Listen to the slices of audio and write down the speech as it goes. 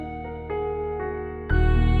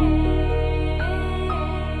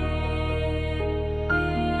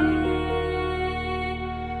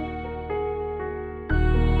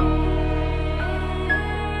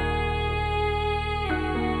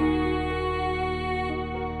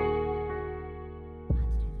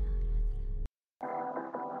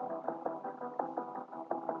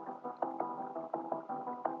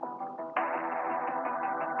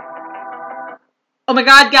Oh my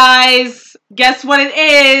god, guys! Guess what it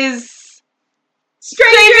is?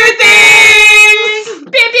 Stranger Things!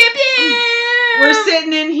 Pew, pew, pew! We're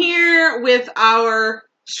sitting in here with our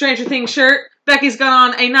Stranger Things shirt. Becky's got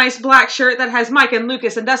on a nice black shirt that has Mike and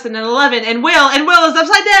Lucas and Dustin and Eleven and Will is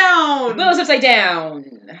upside down! Will is upside down,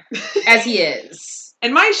 as he is.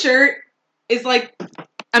 And my shirt is, like,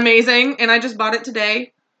 amazing, and I just bought it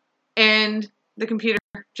today, and the computer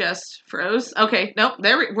just froze. Okay, nope,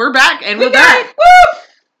 we're back, and we're back! Woo!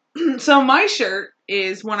 So my shirt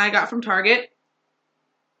is one I got from Target.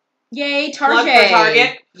 Yay, Plug Target. for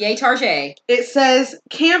Target. Yay, Target. It says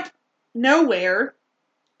Camp Nowhere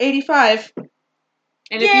 85.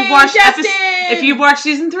 And Yay, if you've watched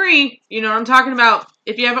season 3, you know what I'm talking about.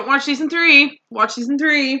 If you haven't watched season 3, watch season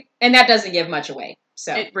 3. And that doesn't give much away.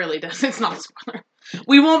 So it really does. It's not a spoiler.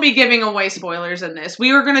 We won't be giving away spoilers in this.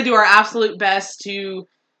 We are going to do our absolute best to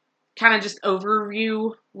kind of just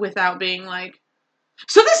overview without being like,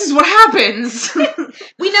 so this is what happens.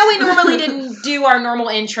 We know we normally didn't do our normal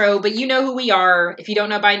intro, but you know who we are. If you don't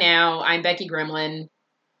know by now, I'm Becky Gremlin.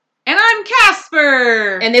 And I'm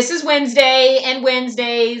Casper. And this is Wednesday, and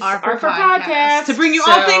Wednesdays are for podcasts. To bring you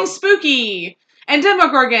all things spooky, and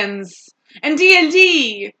Demogorgons, and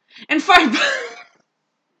D&D, and Fight...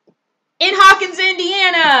 In Hawkins,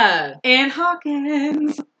 Indiana! And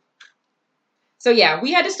Hawkins. So yeah,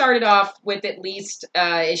 we had to start it off with at least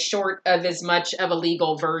as short of as much of a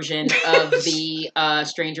legal version of the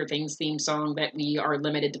Stranger Things theme song that we are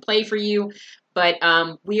limited to play for you. But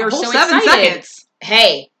we are so 7 excited. Seconds.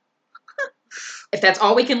 Hey, if that's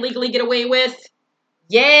all we can legally get away with,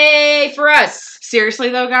 yay for us. Seriously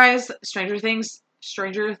though, guys, Stranger Things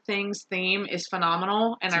theme is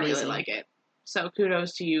phenomenal, and I really like it. So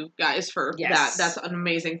kudos to you guys for that. That's an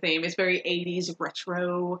amazing theme. It's very 80s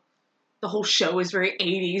retro. The whole show is very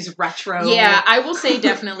 80s retro. Yeah, I will say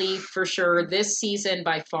definitely for sure this season,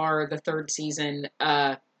 by far the third season,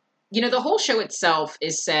 the whole show itself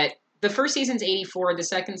is set. The first season's 84, the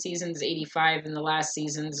second season's 85, and the last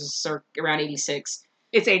season's around 86.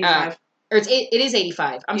 It's 85. It is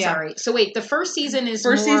 85. I'm sorry. So wait, the first season is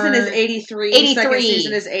season is 83. 83. Second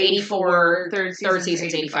season is 84. Third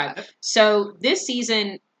season's 85. So this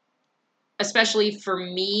season, especially for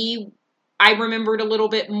me, I remembered a little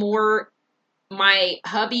bit more. My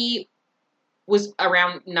hubby was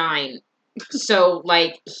around 9. So,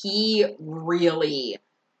 he really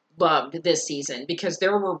loved this season because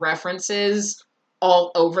there were references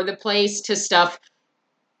all over the place to stuff.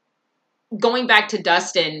 Going back to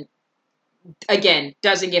Dustin, again,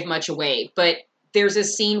 doesn't give much away, but there's a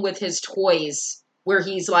scene with his toys where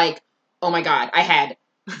he's like, oh my God, I had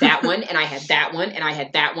that one, and I had that one, and I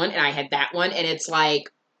had that one, and I had that one, and it's like,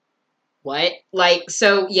 what?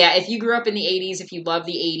 So, yeah, if you grew up in the 80s, if you love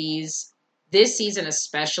the 80s, this season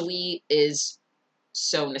especially is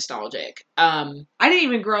so nostalgic. I didn't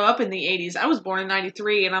even grow up in the 80s. I was born in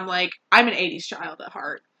 93, and I'm an 80s child at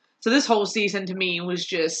heart. So this whole season to me was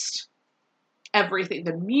just everything.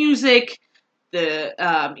 The music,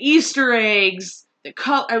 the Easter eggs, the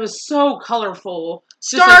color. I was so colorful.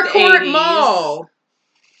 Starcourt Mall!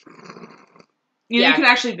 You could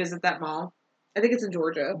actually visit that mall. I think it's in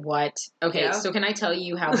Georgia. What? Okay, so can I tell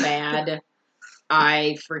you how bad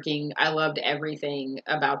I loved everything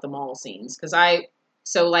about the mall scenes?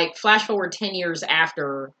 Flash forward 10 years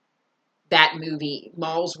after that movie,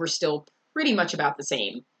 malls were still pretty much about the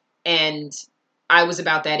same. And I was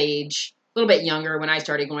about that age, a little bit younger when I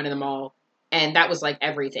started going to the mall. And that was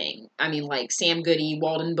everything. I mean, Sam Goody,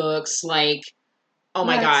 Walden Books, oh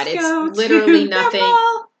my God, it's literally nothing.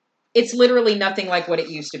 It's literally nothing like what it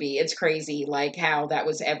used to be. It's crazy, how that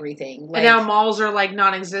was everything. And now malls are,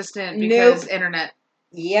 non-existent because internet.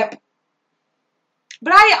 Yep.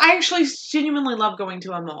 But I actually genuinely love going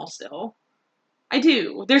to a mall still. I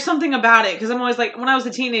do. There's something about it, because I'm always when I was a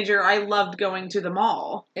teenager, I loved going to the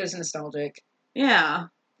mall. It was nostalgic. Yeah.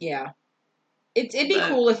 Yeah. It'd be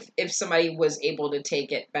cool if somebody was able to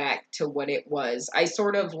take it back to what it was. I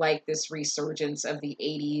sort of like this resurgence of the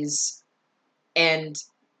 80s, and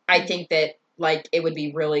I think that it would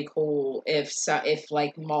be really cool if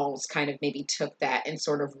malls kind of maybe took that and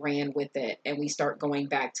sort of ran with it, and we start going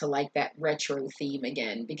back to that retro theme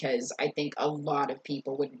again, because I think a lot of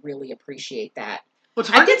people would really appreciate that. Well,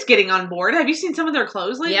 Target's getting on board. Have you seen some of their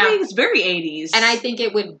clothes lately? Yeah. It's very 80s. And I think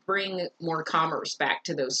it would bring more commerce back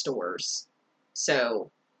to those stores.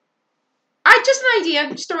 So, just an idea.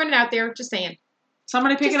 Just throwing it out there. Just saying.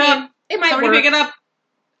 Somebody pick it up. It might Somebody work. pick it up.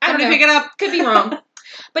 Somebody pick it up. Could be wrong.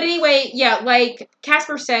 But anyway, yeah, like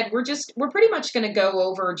Casper said, we're pretty much going to go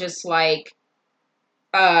over just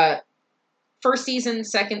first season,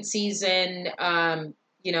 second season,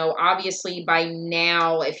 obviously by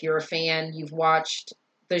now, if you're a fan, you've watched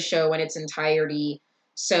the show in its entirety.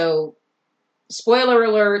 So, spoiler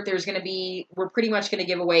alert, we're pretty much going to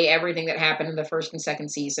give away everything that happened in the first and second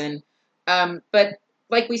season. But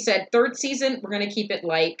like we said, third season, we're going to keep it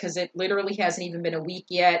light because it literally hasn't even been a week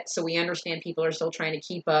yet. So we understand people are still trying to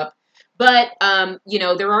keep up. But,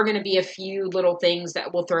 there are going to be a few little things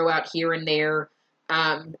that we'll throw out here and there.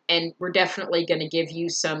 And we're definitely going to give you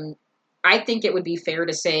I think it would be fair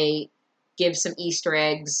to say, give some Easter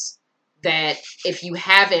eggs that if you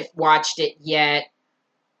haven't watched it yet,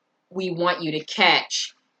 we want you to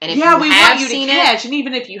catch. And if we want you to catch. it, and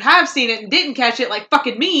even if you have seen it and didn't catch it, like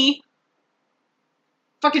fucking me,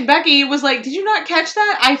 fucking Becky was like, did you not catch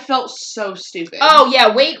that? I felt so stupid. Oh,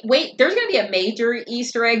 yeah, wait. There's going to be a major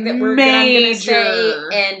Easter egg that I'm going to say.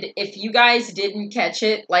 And if you guys didn't catch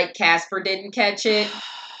it, like Casper didn't catch it,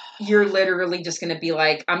 you're literally just going to be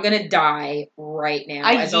like, I'm going to die right now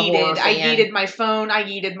I as a horror fan. I yeeted my phone. I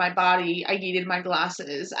yeeted my body. I yeeted my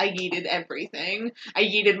glasses. I yeeted everything. I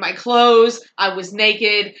yeeted my clothes. I was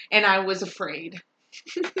naked and I was afraid.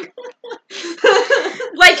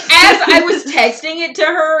 Like, as I was texting it to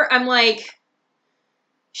her, I'm like,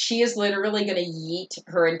 she is literally going to yeet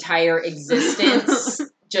her entire existence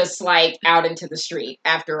just, like, out into the street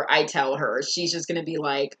after I tell her. She's just going to be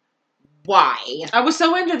like, why? I was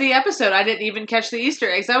so into the episode, I didn't even catch the Easter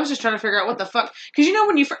eggs. I was just trying to figure out what the fuck. Because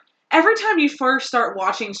when every time you first start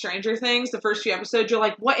watching Stranger Things, the first few episodes, you're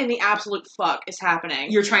like, what in the absolute fuck is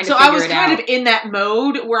happening? You're trying to figure it out. So I was kind of in that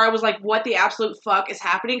mode where I was like, what the absolute fuck is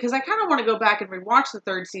happening? Because I kind of want to go back and rewatch the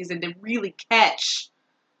third season to really catch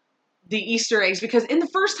the Easter eggs. Because in the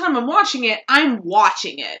first time I'm watching it, I'm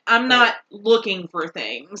watching it. I'm not looking for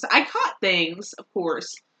things. I caught things, of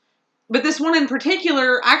course. But this one in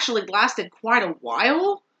particular actually lasted quite a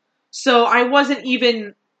while. So I was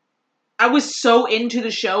so into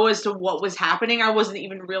the show as to what was happening, I wasn't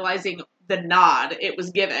even realizing the nod it was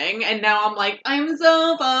giving. And now I'm like, I'm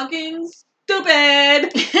so fucking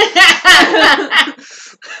stupid.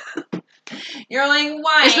 You're like,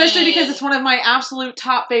 why? Especially because it's one of my absolute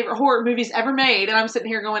top favorite horror movies ever made. And I'm sitting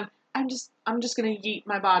here going, I'm just going to yeet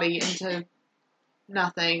my body into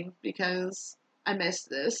nothing because I missed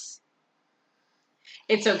this.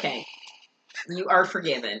 It's okay. You are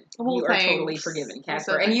forgiven. Well, you are totally forgiven,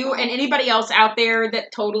 Casper. And anybody else out there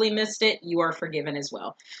that totally missed it, you are forgiven as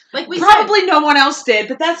well. Like we probably no one else did,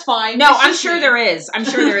 but that's fine. No, I'm sure there is.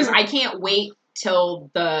 I can't wait till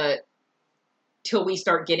we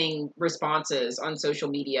start getting responses on social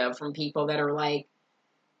media from people that are like,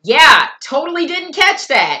 yeah, totally didn't catch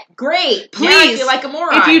that. Great. Please. Yeah, I feel like a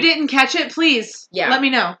moron. If you didn't catch it, please let me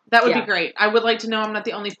know. That would be great. I would like to know I'm not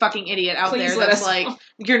the only fucking idiot out there that's like,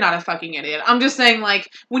 you're not a fucking idiot. I'm just saying, like,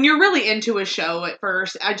 when you're really into a show at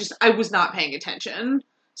first, I was not paying attention.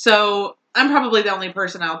 So I'm probably the only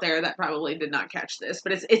person out there that probably did not catch this,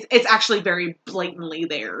 but it's actually very blatantly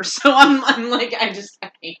there. So I'm like, I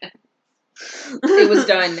can't. It was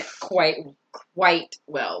done quite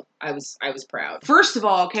well. I was proud. First of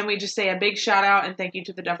all, can we just say a big shout out and thank you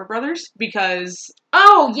to the Duffer Brothers, because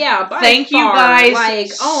thank you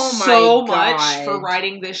guys so much for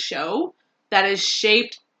writing this show that has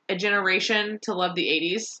shaped a generation to love the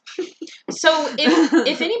 80s. So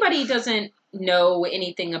if anybody doesn't know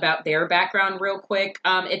anything about their background real quick,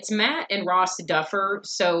 it's Matt and Ross Duffer.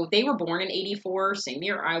 So they were born in 84, same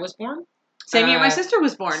year I was born. Same year my sister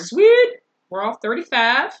was born. Sweet. We're all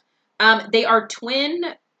 35. They are twin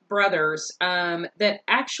brothers that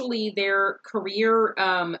actually their career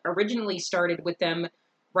originally started with them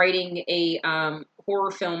writing a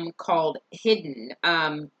horror film called Hidden,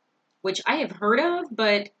 which I have heard of,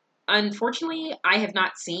 but unfortunately I have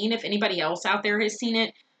not seen. If anybody else out there has seen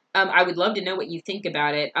it, I would love to know what you think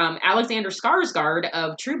about it. Alexander Skarsgård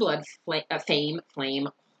of True Blood fame.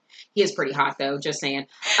 He is pretty hot, though, just saying.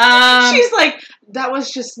 She's like, that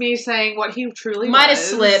was just me saying what he truly might have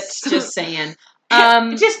slipped, just saying.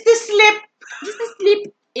 Just the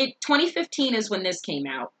slip. 2015 is when this came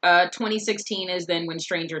out. 2016 is then when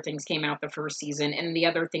Stranger Things came out the first season. And the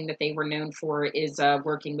other thing that they were known for is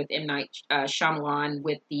working with M. Night Shyamalan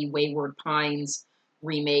with the Wayward Pines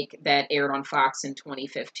remake that aired on Fox in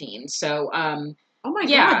 2015. So, oh my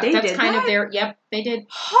god, they that's did kind that? of their. Yep, they did.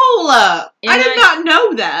 Hold up! I did not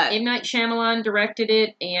know that. M. Night Shyamalan directed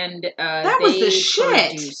it, and that was the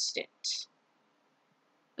shit. Produced it.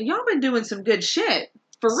 Y'all been doing some good shit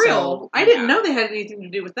for real. I didn't know they had anything to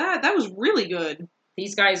do with that. That was really good.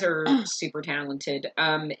 These guys are super talented.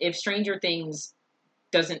 If Stranger Things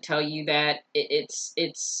doesn't tell you that,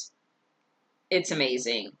 it's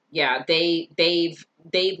amazing. Yeah, they've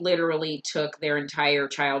they literally took their entire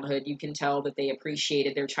childhood. You can tell that they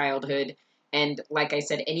appreciated their childhood. And like I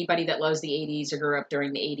said, anybody that loves the 80s or grew up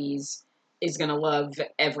during the 80s is going to love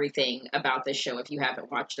everything about this show if you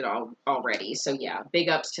haven't watched it all already. So yeah, big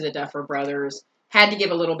ups to the Duffer Brothers. Had to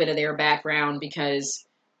give a little bit of their background because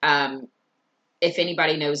if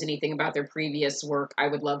anybody knows anything about their previous work, I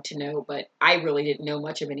would love to know, but I really didn't know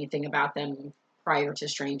much of anything about them prior to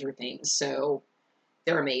Stranger Things. So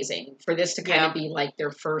they're amazing. For this to kind of be like their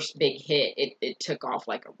first big hit, it took off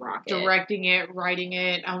like a rocket. Directing it, writing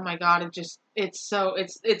it, oh my god, it's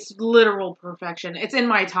literal perfection. It's in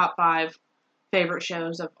my top 5 favorite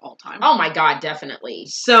shows of all time. Oh my god, definitely.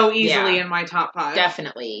 So easily in my top 5.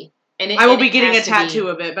 Definitely. And I will be getting a tattoo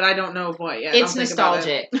of it, but I don't know of what yet. It's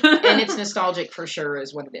nostalgic. And it's nostalgic for sure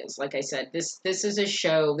is what it is. Like I said, this is a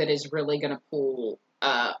show that is really going to pull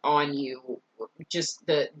on you. Just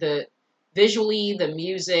the visually, the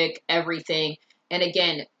music, everything. And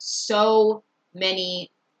again, so many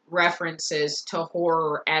references to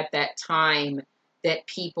horror at that time that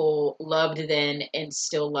people loved then and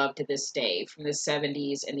still love to this day from the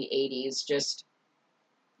 70s and the 80s. Just,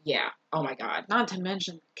 yeah. Oh my God. Not to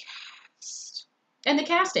mention the cast. And the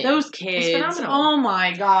casting. Those kids. It's phenomenal. Oh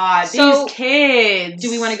my God. So, these kids.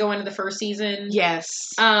 Do we want to go into the first season?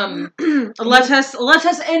 Yes. Let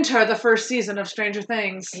us enter the first season of Stranger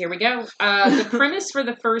Things. Here we go. The premise for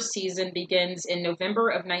the first season begins in November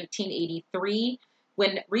of 1983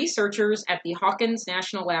 when researchers at the Hawkins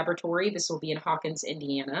National Laboratory, this will be in Hawkins,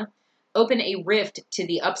 Indiana, open a rift to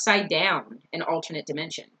the Upside Down, an alternate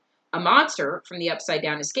dimension. A monster from the Upside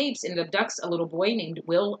Down escapes and abducts a little boy named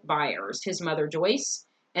Will Byers. His mother, Joyce,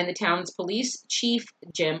 and the town's police chief,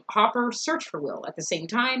 Jim Hopper, search for Will. At the same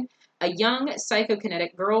time, a young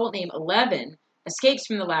psychokinetic girl named Eleven escapes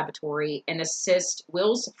from the laboratory and assists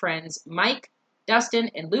Will's friends Mike, Dustin,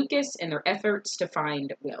 and Lucas in their efforts to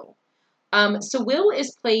find Will. So Will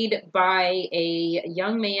is played by a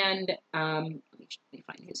young man. Let me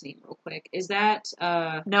find his name real quick. Is that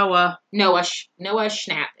Noah? Noah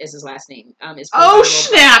Schnapp is his last name. Oh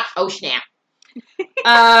Snap! Oh Snap!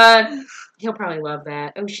 He'll probably love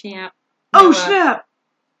that. Oh Snap! Oh Snap!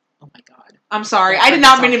 Oh my God! I'm sorry. I did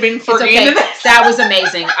not mean to be forgetting. Okay. That was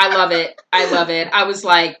amazing. I love it. I was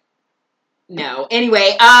like, no.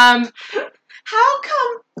 Anyway, how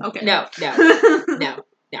come? Okay.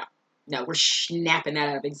 No, we're snapping that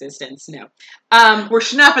out of existence. No. We're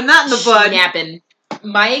snapping that in the bud. Snapping.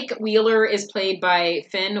 Mike Wheeler is played by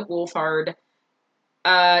Finn Wolfhard.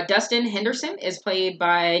 Dustin Henderson is played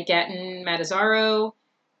by Gaten Matazzaro.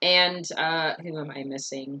 And, who am I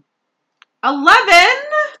missing? 11!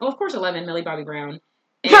 Oh, of course 11, Millie Bobby Brown.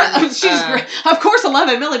 And, she's great. Of course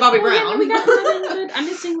 11, Millie Bobby Brown. Yeah, we got 11, but I'm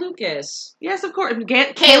missing Lucas. Yes, of course.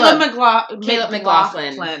 Caleb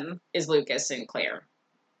McLaughlin is Lucas Sinclair.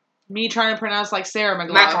 Me trying to pronounce like Sarah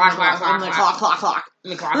McLaughlin.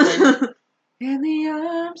 McLaughlin. In the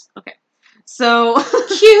arms. Okay. So.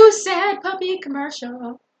 Cute, sad puppy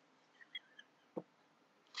commercial.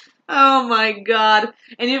 Oh my God.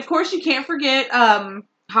 And of course you can't forget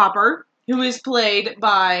Hopper, who is played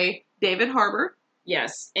by David Harbour.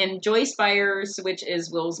 Yes. And Joyce Byers, which is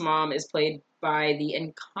Will's mom, is played by the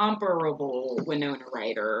incomparable Winona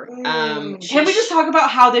Ryder. Can we just talk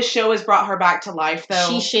about how this show has brought her back to life, though?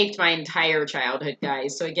 She shaped my entire childhood,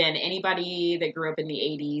 guys. So again, anybody that grew up in the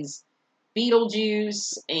 80s,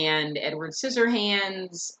 Beetlejuice and Edward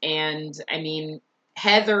Scissorhands and, I mean,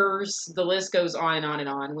 Heathers, the list goes on and on and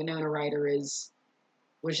on. Winona Ryder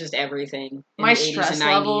was just everything. My stress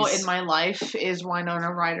level in my life is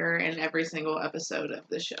Winona Ryder in every single episode of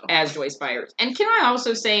the show. As Joyce Byers. And can I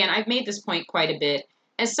also say, and I've made this point quite a bit,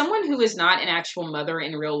 as someone who is not an actual mother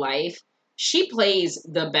in real life, she plays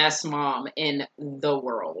the best mom in the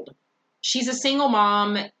world. She's a single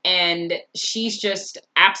mom, and she's just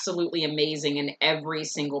absolutely amazing in every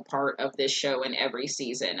single part of this show and every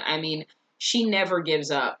season. I mean, she never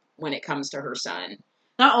gives up when it comes to her son.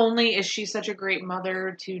 Not only is she such a great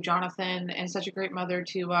mother to Jonathan and such a great mother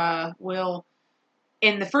to Will,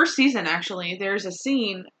 in the first season, actually, there's a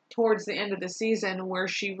scene towards the end of the season where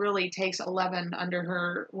she really takes 11 under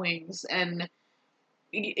her wings. And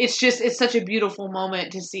it's such a beautiful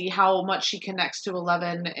moment to see how much she connects to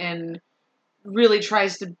 11 and really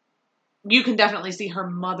tries to, you can definitely see her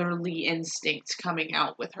motherly instinct coming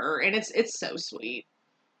out with her. And it's so sweet.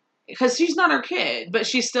 Because she's not her kid, but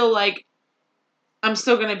she's still like, I'm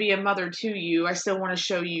still going to be a mother to you. I still want to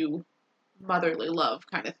show you motherly love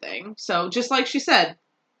kind of thing. So just like she said,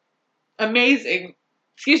 amazing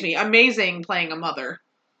playing a mother.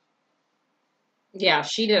 Yeah,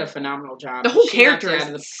 she did a phenomenal job. The whole character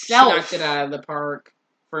she knocked it out of the park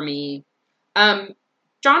for me.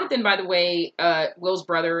 Jonathan, by the way, Will's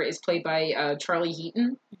brother, is played by Charlie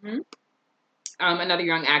Heaton. Mm-hmm. Another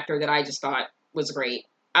young actor that I just thought was great.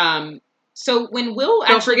 So when Will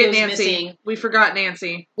Don't actually forget goes Nancy. missing, We forgot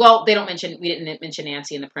Nancy. well, we didn't mention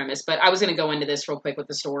Nancy in the premise, but I was going to go into this real quick with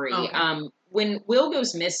the story. Okay. When Will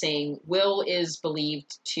goes missing, Will is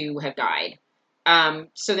believed to have died.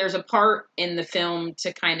 So there's a part in the film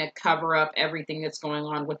to kind of cover up everything that's going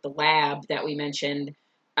on with the lab that we mentioned.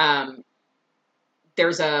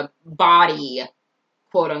 There's a body,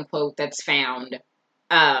 quote unquote, that's found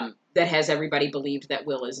that has everybody believed that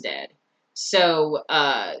Will is dead. So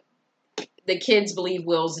the kids believe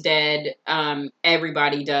Will's dead.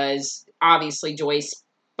 Everybody does. Obviously, Joyce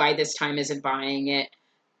by this time isn't buying it.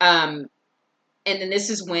 And then this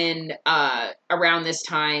is when, around this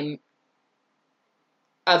time,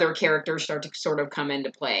 other characters start to sort of come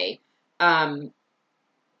into play. One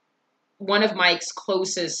of Mike's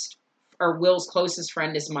closest, or Will's closest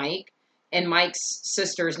friend is Mike, and Mike's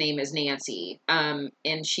sister's name is Nancy,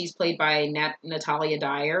 and she's played by Natalia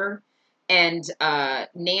Dyer. And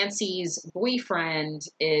Nancy's boyfriend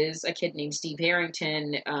is a kid named Steve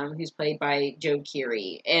Harrington, who's played by Joe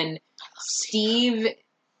Keery. And Steve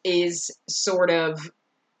is sort of,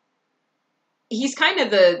 he's kind of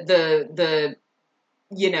the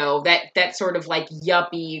that sort of like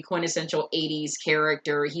yuppie quintessential 80s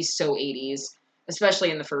character. He's so 80s,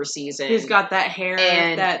 especially in the first season. He's got that hair,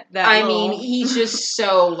 and that I little... mean, he's just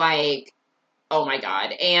so like, oh my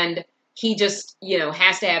God. And he just,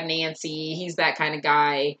 has to have Nancy. He's that kind of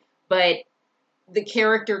guy. But the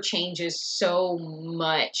character changes so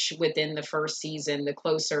much within the first season. The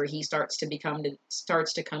closer he starts to come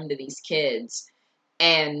to these kids,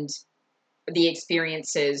 and the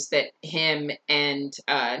experiences that him and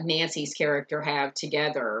Nancy's character have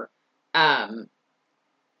together.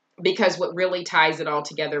 Because what really ties it all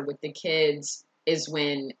together with the kids is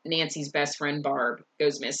when Nancy's best friend Barb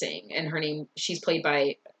goes missing, and she's played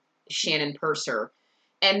by Shannon Purser.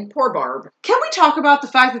 And poor Barb. Can we talk about the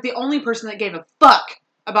fact that the only person that gave a fuck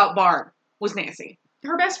about Barb was Nancy?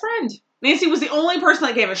 Her best friend. Nancy was the only person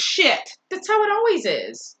that gave a shit. That's how it always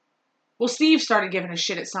is. Well, Steve started giving a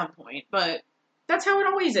shit at some point, but... That's how it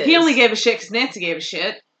always is. He only gave a shit because Nancy gave a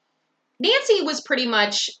shit. Nancy was pretty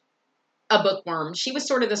much a bookworm. She was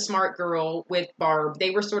sort of the smart girl with Barb.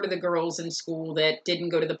 They were sort of the girls in school that didn't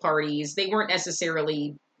go to the parties. They weren't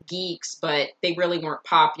necessarily geeks, but they really weren't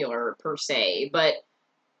popular per se. But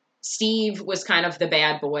Steve was kind of the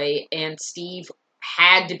bad boy, and Steve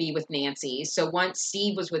had to be with Nancy. So once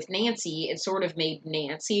Steve was with Nancy, it sort of made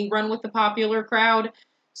Nancy run with the popular crowd.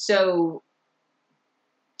 So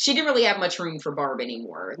she didn't really have much room for Barb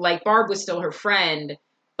anymore. Like, Barb was still her friend,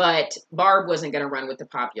 but Barb wasn't going to run with the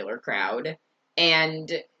popular crowd.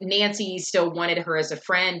 And Nancy still wanted her as a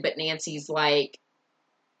friend, but Nancy's like,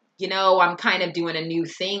 I'm kind of doing a new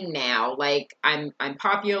thing now. Like, I'm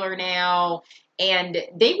popular now. And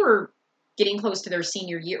they were getting close to their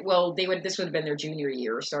senior year. Well, this would have been their junior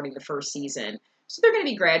year, starting the first season. So they're going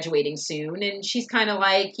to be graduating soon. And she's kind of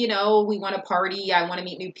like, we want to party. I want to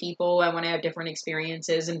meet new people. I want to have different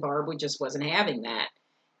experiences. And Barb just wasn't having that.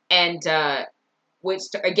 And what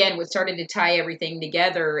started to tie everything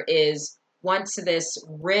together is once this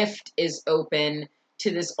rift is open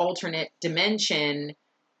to this alternate dimension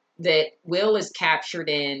that Will is captured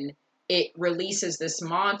in, it releases this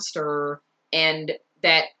monster, and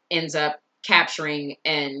that ends up capturing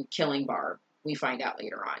and killing Barb. We find out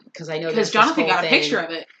later on, because I know because Jonathan got a picture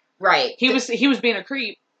of it. Right. He was being a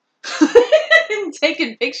creep and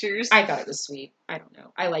taking pictures. I thought it was sweet. I don't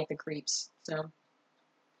know. I like the creeps. So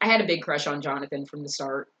I had a big crush on Jonathan from the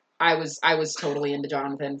start. I was totally into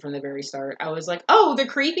Jonathan from the very start. I was like, oh, the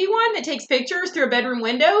creepy one that takes pictures through a bedroom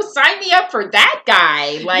window? Sign me up for that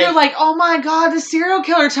guy. Like, you're like, oh my God, the serial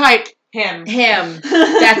killer type. Him.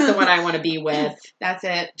 That's the one I want to be with. That's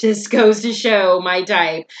it. Just goes to show my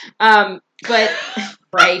type. But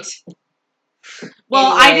right.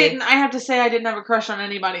 Well, anyway. I have to say I didn't have a crush on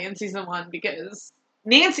anybody in season 1 because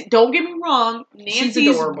Nancy, don't get me wrong, Nancy's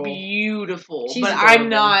beautiful. She's adorable. I'm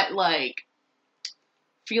not like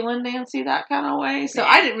feeling Nancy that kind of way. So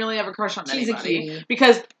I didn't really have a crush on anybody.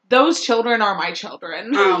 Because those children are my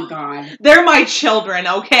children. Oh, God. They're my children,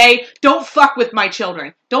 okay? Don't fuck with my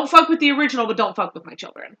children. Don't fuck with the original, but don't fuck with my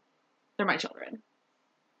children. They're my children.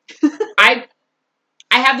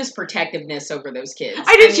 I have this protectiveness over those kids.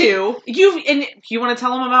 I do too. You want to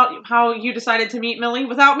tell them about how you decided to meet Millie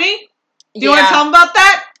without me? Do you want to tell them about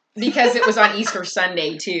that? Because it was on Easter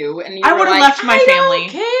Sunday too, and I would have left my family. I don't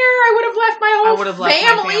care. I would have left my whole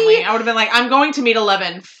family. I would have been like, I'm going to meet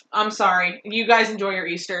 11. I'm sorry. You guys enjoy your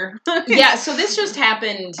Easter. Yeah. So this just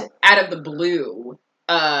happened out of the blue.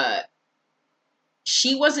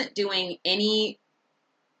 she wasn't doing any.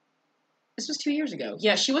 This was 2 years ago.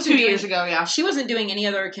 Yeah, she wasn't 2 years ago, yeah. She wasn't doing any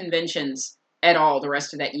other conventions at all the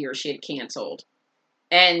rest of that year. She had canceled.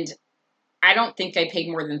 And I don't think I paid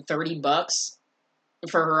more than $30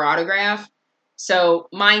 for her autograph. So,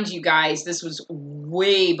 mind you guys, this was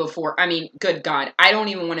way before. I mean, good God. I don't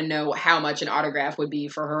even want to know how much an autograph would be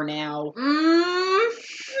for her now.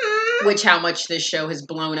 Which how much this show has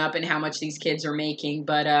blown up and how much these kids are making.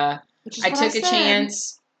 But I took a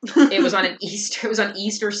chance. It was on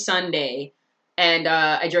Easter Sunday. And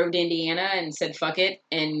I drove to Indiana and said, fuck it.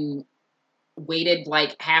 And waited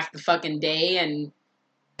like half the fucking day and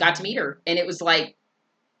got to meet her. And it was like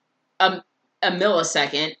a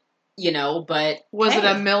millisecond. But... Was it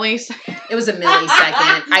a millisecond? It was a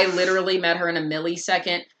millisecond. I literally met her in a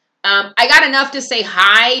millisecond. I got enough to say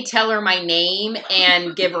hi, tell her my name,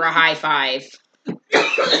 and give her a high five.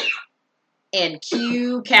 And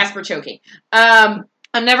cue Casper choking.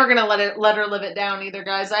 I'm never gonna let her live it down either,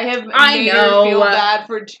 guys. I made her feel bad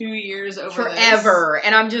for 2 years over forever, this.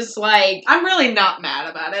 And I'm just like, I'm really not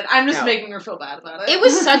mad about it. I'm just making her feel bad about it. It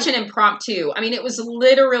was such an impromptu. I mean, it was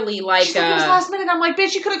literally like she's like, it was last minute. I'm like,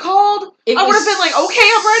 bitch, you could have called. I would have been like, okay,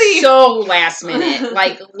 I'm ready. So last minute,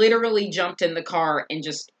 like literally jumped in the car and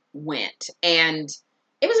just went, and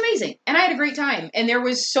it was amazing, and I had a great time. And there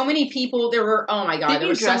was so many people. There were, oh my god, there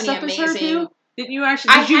were so many amazing. As her too? Didn't you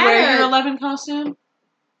actually? Did you wear your 11 costume?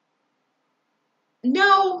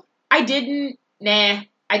 No, I didn't. Nah,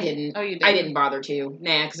 I didn't. Oh, you did? I didn't bother to.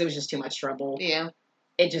 Nah, because it was just too much trouble. Yeah.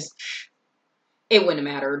 It wouldn't have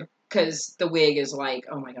mattered. Because the wig is like,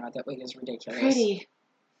 oh my god, that wig is ridiculous. Pretty.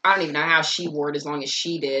 I don't even know how she wore it as long as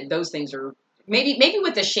she did. Those things are... Maybe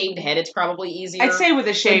with a shaved head, it's probably easier. I'd say with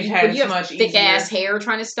a shaved head, it's much easier. Thick-ass hair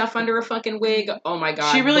trying to stuff under a fucking wig. Oh my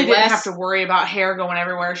god. She really didn't have to worry about hair going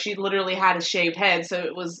everywhere. She literally had a shaved head, so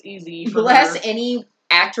it was easy for her. Any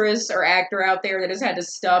actress or actor out there that has had to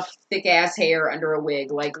stuff thick-ass hair under a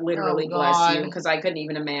wig. Like, literally, bless you. Because I couldn't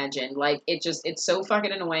even imagine. Like, it's so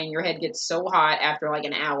fucking annoying. Your head gets so hot after, like,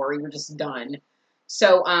 an hour. You're just done.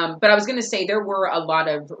 So, but I was going to say, there were a lot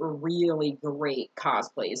of really great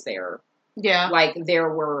cosplays there. Yeah. Like, there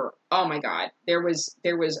were, oh my god, there was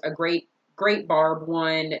a great Barb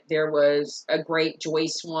one. There was a great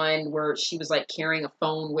Joyce one where she was, like, carrying a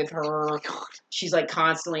phone with her. Oh my god. She's, like,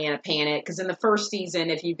 constantly in a panic. Because in the first season,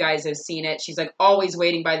 if you guys have seen it, she's, like, always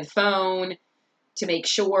waiting by the phone to make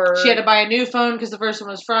sure. She had to buy a new phone because the first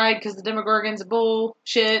one was fried because the Demogorgon's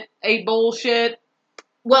bullshit.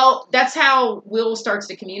 Well, that's how Will starts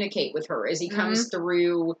to communicate with her, as he comes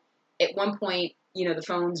through. At one point, the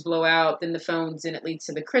phones blow out, then the phones, and it leads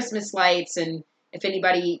to the Christmas lights, and if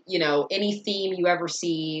anybody, any theme you ever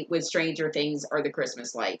see with Stranger Things are the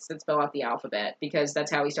Christmas lights that spell out the alphabet, because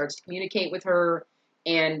that's how he starts to communicate with her,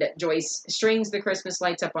 and Joyce strings the Christmas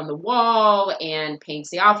lights up on the wall, and paints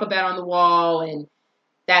the alphabet on the wall, and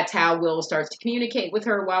that's how Will starts to communicate with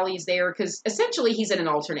her while he's there, because essentially he's in an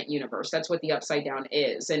alternate universe. That's what the Upside Down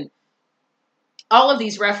is, and all of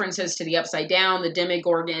these references to the Upside Down, the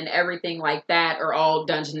Demogorgon, everything like that are all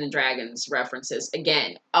Dungeons & Dragons references.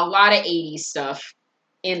 Again, a lot of 80s stuff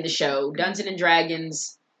in the show. Dungeons &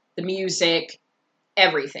 Dragons, the music,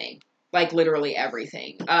 everything. Like, literally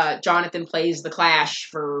everything. Jonathan plays the Clash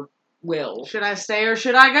for Will. Should I stay or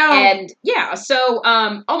should I go? And, yeah, so,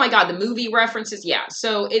 oh my god, the movie references, yeah.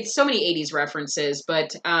 So, it's so many 80s references,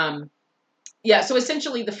 but, yeah, so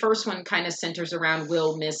essentially the first one kind of centers around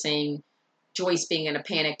Will missing, Joyce being in a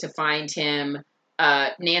panic to find him.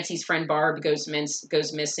 Nancy's friend Barb goes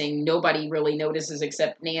missing. Nobody really notices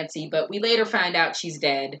except Nancy, but we later find out she's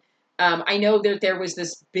dead. I know that there was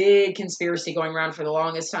this big conspiracy going around for the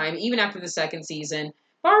longest time, even after the second season.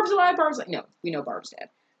 Barb's alive, no, we know Barb's dead.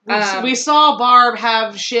 We saw Barb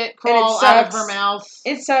have shit crawl out of her mouth.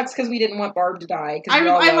 It sucks because we didn't want Barb to die. I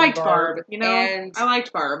liked Barb, and I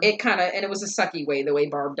liked Barb. It kind of, and it was a sucky way, the way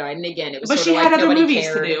Barb died. And again, it was but sort she of had like other nobody movies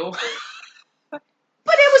cared. to do.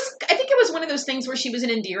 But I think it was one of those things where she was an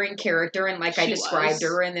endearing character, and like I described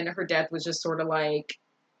her, and then her death was just sort of like,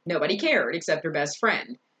 nobody cared except her best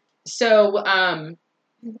friend. So,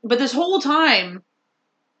 but this whole time,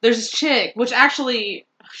 there's this chick, which actually,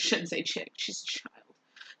 I shouldn't say chick, she's a child.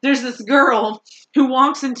 There's this girl who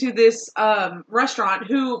walks into this, restaurant,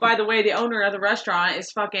 who, by the way, the owner of the restaurant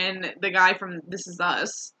is fucking the guy from This Is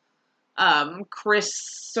Us.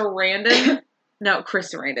 Chris Sarandon. No,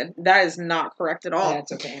 Chris Sarandon. That is not correct at all.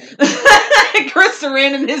 That's okay. Chris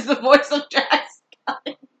Sarandon is the voice of Jack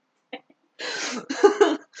Skellington.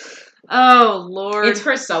 Oh, Lord. It's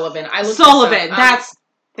Chris Sullivan. Sullivan. That's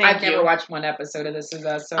I've never watched one episode of This Is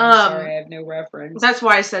Us, so I'm sorry, I have no reference. That's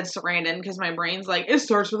why I said Sarandon, because my brain's like, it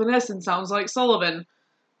starts with an S and sounds like Sullivan.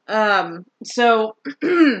 So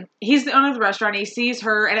he's the owner of the restaurant. He sees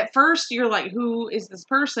her, and at first you're like, who is this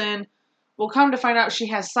person? We'll come to find out she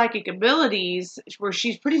has psychic abilities where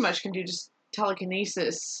she pretty much can do just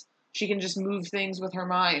telekinesis. She can just move things with her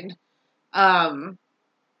mind.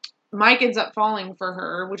 Mike ends up falling for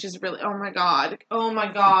her, which is really, oh my god.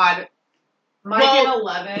 Mike and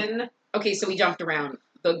 11. Okay, so we jumped around.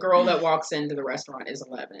 The girl that walks into the restaurant is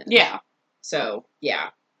 11. Yeah. So, yeah.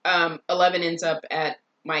 11 ends up at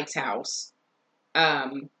Mike's house.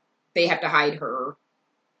 They have to hide her.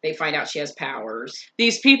 They find out she has powers.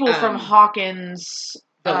 These people from Hawkins,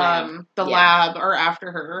 the lab, are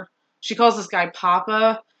after her. She calls this guy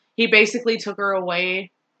Papa. He basically took her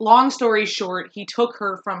away. Long story short, he took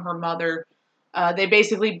her from her mother. They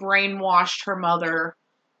basically brainwashed her mother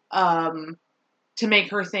to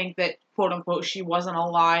make her think that, quote unquote, she wasn't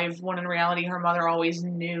alive, when in reality her mother always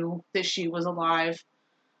knew that she was alive.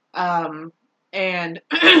 And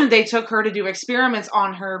they took her to do experiments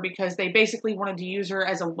on her because they basically wanted to use her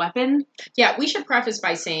as a weapon. Yeah, we should preface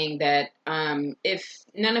by saying that if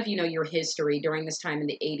none of you know your history, during this time in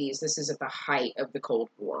the 80s, this is at the height of the Cold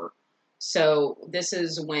War. So this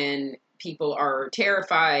is when people are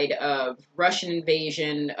terrified of Russian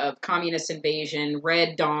invasion, of communist invasion,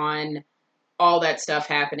 Red Dawn, all that stuff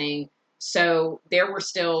happening. So there were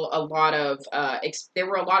still a lot of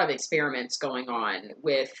experiments going on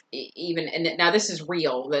with even, and now this is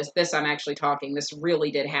real. This I'm actually talking. This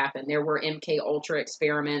really did happen. There were MK Ultra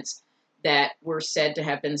experiments that were said to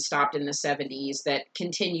have been stopped in the 70s that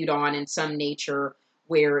continued on in some nature,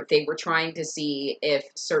 where they were trying to see if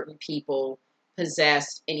certain people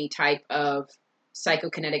possessed any type of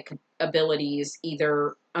psychokinetic abilities,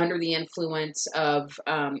 either under the influence of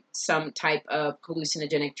some type of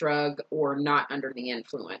hallucinogenic drug or not under the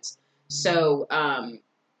influence. So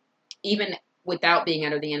even without being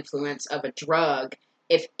under the influence of a drug,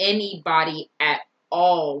 if anybody at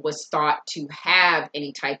all was thought to have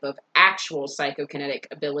any type of actual psychokinetic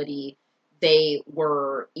ability, they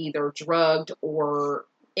were either drugged or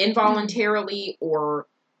involuntarily or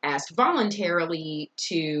asked voluntarily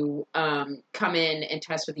to come in and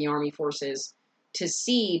test with the Army forces to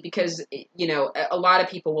see, because, you know, a lot of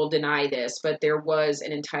people will deny this, but there was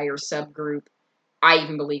an entire subgroup, I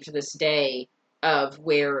even believe to this day, of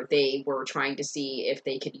where they were trying to see if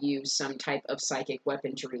they could use some type of psychic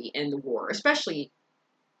weaponry in the war, especially,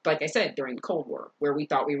 like I said, during the Cold War, where we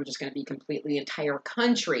thought we were just going to be completely, the entire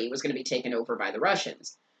country was going to be taken over by the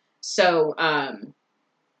Russians. So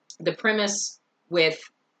the premise with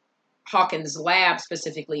Hawkins' lab,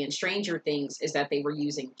 specifically in Stranger Things, is that they were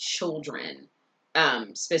using children,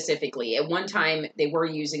 specifically. At one time, they were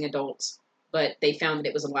using adults, but they found that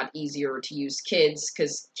it was a lot easier to use kids,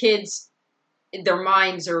 because kids, their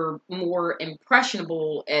minds are more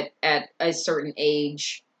impressionable at a certain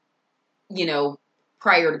age, you know,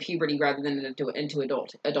 prior to puberty rather than into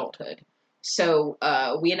adulthood. So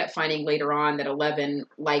we end up finding later on that 11,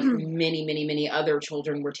 like many other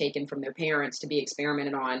children, were taken from their parents to be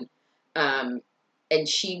experimented on. And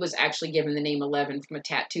she was actually given the name 11 from a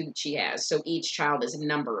tattoo that she has. So each child is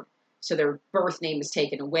numbered. So their birth name is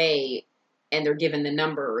taken away, and they're given the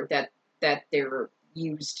number that they're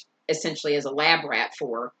used essentially as a lab rat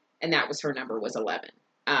for, and that was her number, was 11.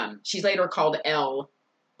 She's later called Elle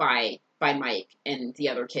by Mike and the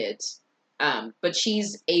other kids. But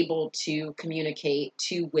she's able to communicate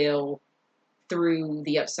to Will through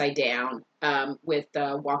the Upside Down with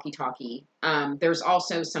the walkie-talkie. There's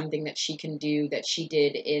also something that she can do that she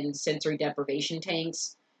did in sensory deprivation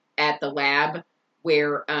tanks at the lab,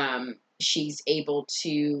 where she's able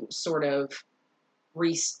to sort of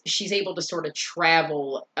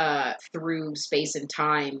travel through space and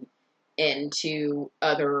time into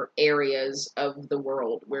other areas of the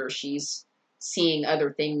world, where she's seeing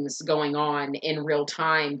other things going on in real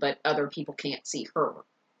time, but other people can't see her.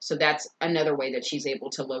 So that's another way that she's able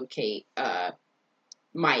to locate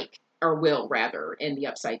Mike, or Will rather, in the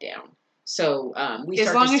Upside Down. So we as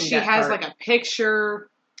start long to as see she that has part. like a picture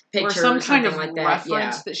or some kind of like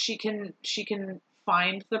reference that she can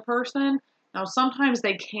find the person. Now sometimes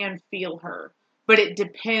they can feel her, but it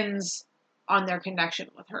depends on their connection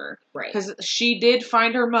with her. Right. Because she did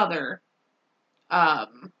find her mother.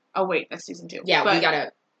 Oh wait, that's season 2. Yeah,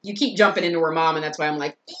 but you keep jumping into her mom, and that's why I'm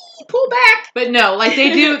like, pull back. But no, like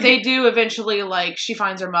they do eventually, like she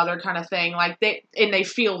finds her mother kind of thing. Like they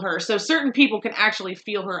feel her. So certain people can actually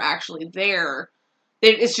feel her actually there.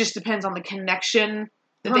 It just depends on the connection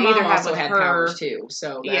Her they either mom had also with had her. powers too,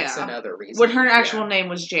 so that's Yeah. another reason. What her actual name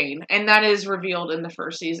was Jane, and that is revealed in the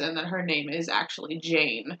first season that her name is actually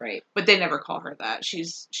Jane. Right. But they never call her that.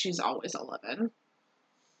 She's always 11.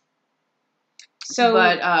 So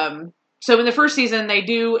in the first season they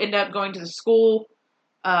do end up going to the school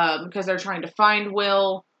because they're trying to find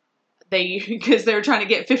Will. Because they're trying to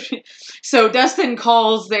get 50. So Dustin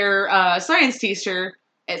calls their science teacher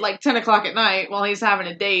at like 10 o'clock at night while he's having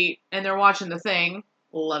a date, and they're watching The Thing.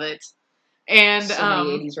 Love it. And so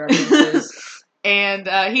many 80s references.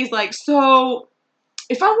 And he's like, so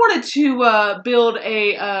if I wanted to build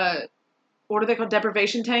a what are they called,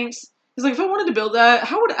 deprivation tanks? He's like, if I wanted to build that,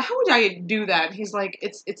 how would I do that? And he's like,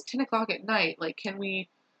 it's 10 o'clock at night. Like, can we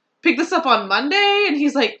pick this up on Monday? And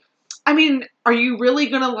he's like, I mean, are you really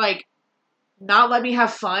gonna like not let me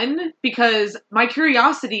have fun? Because my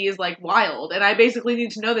curiosity is like wild, and I basically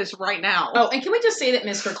need to know this right now. Oh, and can we just say that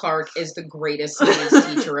Mr. Clark is the greatest science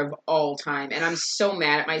teacher of all time? And I'm so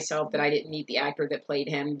mad at myself that I didn't meet the actor that played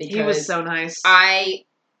him, because he was so nice. I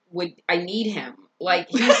need him. Like,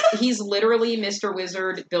 he's literally Mr.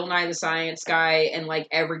 Wizard, Bill Nye the Science Guy, and like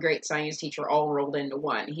every great science teacher all rolled into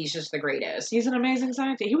one. He's just the greatest. He's an amazing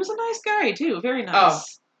scientist. He was a nice guy too, very nice. Oh,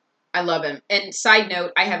 I love him. And side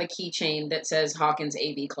note, I have a keychain that says Hawkins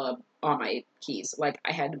AV Club on my keys. Like,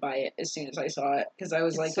 I had to buy it as soon as I saw it, because I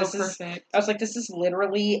was like, so perfect. I was like, this is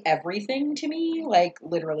literally everything to me. Like,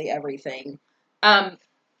 literally everything. But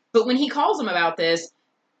when he calls him about this,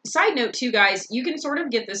 side note too, guys, you can sort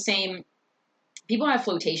of get the same. People have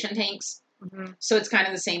flotation tanks, so it's kind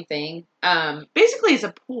of the same thing. Basically, it's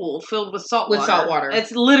a pool filled with salt water. With salt water.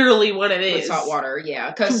 It's literally what it is. With salt water, yeah.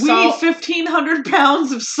 Because we need 1,500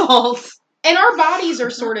 pounds of salt. And our bodies are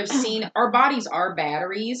sort of our bodies are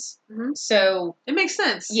batteries, so it makes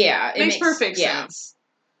sense. Yeah, it makes perfect sense.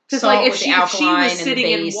 Because like if she was sitting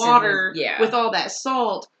in water with all that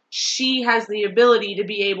salt, she has the ability to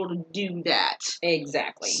be able to do that.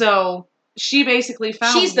 Exactly. So she basically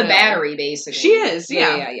found She's the Will. battery, basically. She is,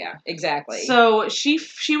 yeah. Yeah, exactly. So she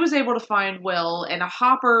was able to find Will, and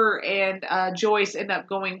Hopper and Joyce end up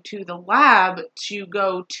going to the lab to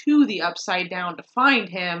go to the Upside Down to find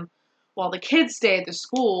him, while the kids stay at the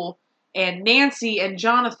school, and Nancy and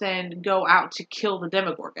Jonathan go out to kill the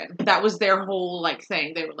Demogorgon. That was their whole like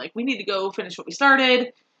thing. They were like, we need to go finish what we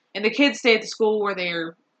started, and the kids stay at the school where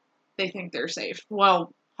they think they're safe.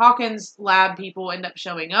 Well, Hawkins' lab people end up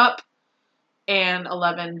showing up, and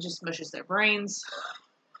 11 just mushes their brains,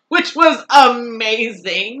 which was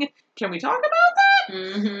amazing. Can we talk about that?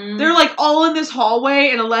 Mm-hmm. They're like all in this hallway,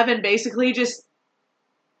 and 11 basically just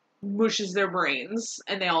mushes their brains,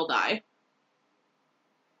 and they all die.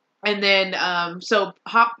 And then,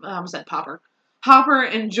 Hopper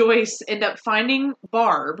and Joyce end up finding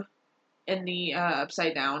Barb in the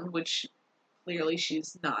Upside Down, which clearly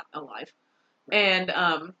she's not alive. And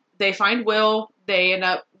they find Will. They end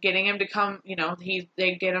up getting him to come,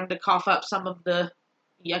 they get him to cough up some of the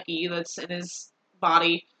yucky that's in his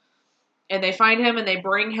body. And they find him and they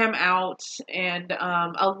bring him out. And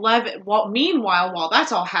 11, meanwhile, while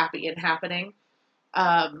that's all happy and happening,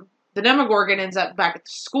 the Demogorgon ends up back at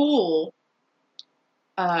the school.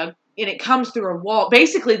 And it comes through a wall.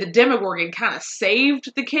 Basically, the Demogorgon kind of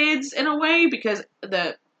saved the kids in a way, because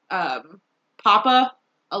the Papa,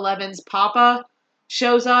 11's Papa,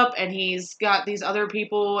 shows up, and he's got these other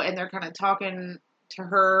people, and they're kind of talking to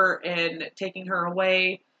her and taking her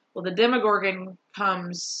away. Well, the Demogorgon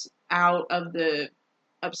comes out of the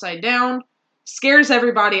Upside Down, scares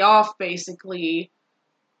everybody off, basically,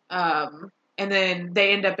 and then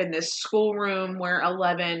they end up in this schoolroom where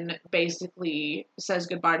 11 basically says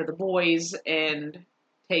goodbye to the boys and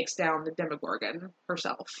takes down the Demogorgon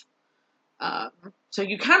herself. So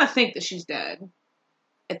you kind of think that she's dead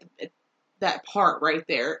at that part right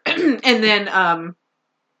there. And then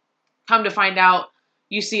come to find out,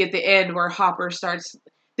 you see at the end where Hopper starts,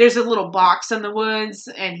 there's a little box in the woods,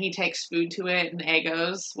 and he takes food to it and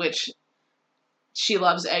Eggos, which she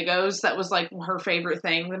loves Eggos. That was like her favorite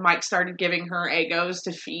thing. Then Mike started giving her Eggos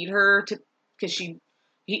to feed her, because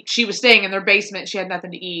she was staying in their basement. She had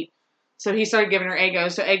nothing to eat. So he started giving her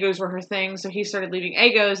Eggos. So Eggos were her thing. So he started leaving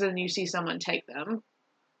Eggos, and then you see someone take them.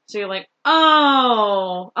 So you're like,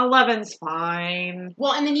 oh, 11's fine.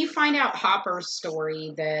 Well, and then you find out Hopper's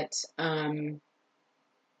story that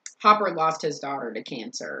Hopper lost his daughter to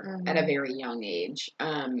cancer at a very young age.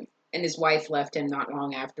 And his wife left him not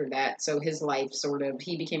long after that. So his life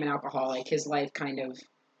he became an alcoholic. His life kind of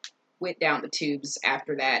went down the tubes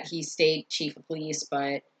after that. He stayed chief of police,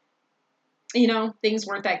 but, things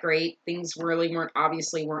weren't that great. Things really weren't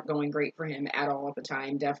going great for him at all at the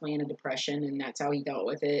time. Definitely in a depression, and that's how he dealt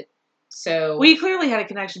with it. So we clearly had a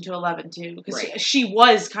connection to 11 too, because Right. she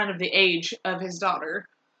was kind of the age of his daughter.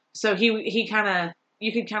 So he kind of,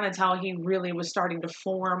 you could kind of tell he really was starting to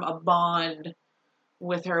form a bond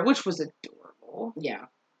with her, which was adorable. yeah,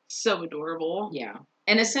 So adorable. yeah.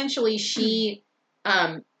 And essentially she,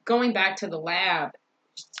 going back to the lab,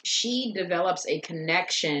 she develops a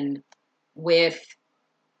connection with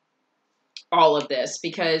all of this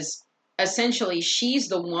because essentially she's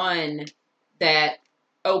the one that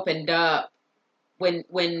opened up when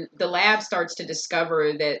the lab starts to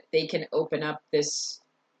discover that they can open up this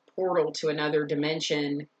portal to another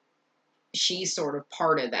dimension. She's sort of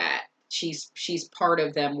part of that. She's part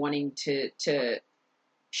of them wanting to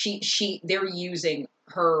they're using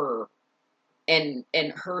her and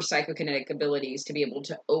her psychokinetic abilities to be able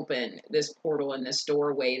to open this portal and this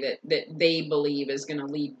doorway that they believe is going to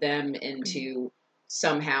lead them into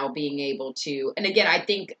somehow being able to. And again, I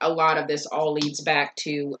think a lot of this all leads back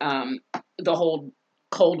to the whole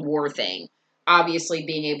Cold War thing. Obviously,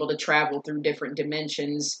 being able to travel through different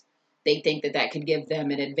dimensions, they think that could give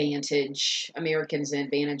them an advantage, Americans an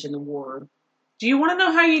advantage in the war. Do you want to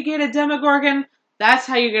know how you get a Demogorgon? That's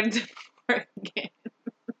how you get a Demogorgon.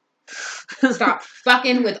 Stop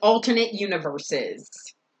fucking with alternate universes.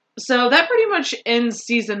 So that pretty much ends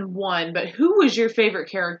season 1, but who was your favorite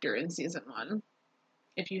character in season 1?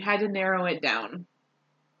 If you had to narrow it down.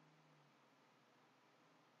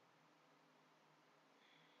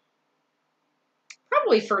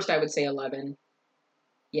 Probably first I would say 11.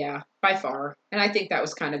 Yeah, by far. And I think that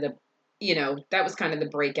was kind of the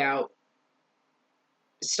breakout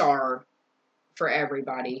star for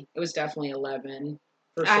everybody. It was definitely 11.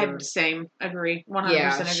 For sure. Same. Agree. 100%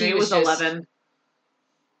 Yeah, agree. she It was was just- 11.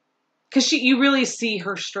 Because you really see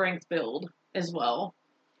her strength build as well.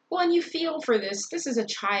 Well, and you feel for this. This is a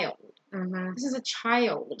child. Mm-hmm. This is a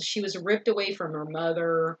child. She was ripped away from her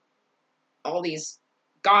mother. All these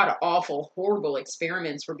god-awful, horrible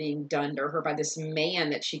experiments were being done to her by this man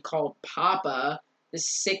that she called Papa, this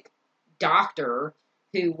sick doctor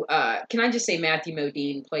who, can I just say Matthew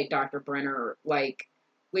Modine played Dr. Brenner, like,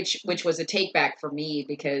 which was a take-back for me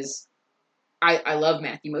because I love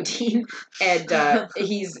Matthew Modine, and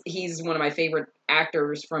he's one of my favorite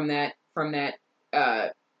actors from that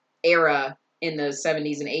era in the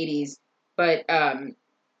 70s and 80s. But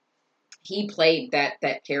he played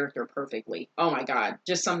that character perfectly. Oh my God,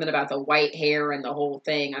 just something about the white hair and the whole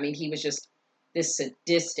thing. I mean, he was just this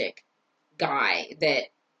sadistic guy that,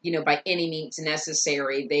 by any means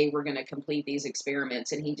necessary, they were going to complete these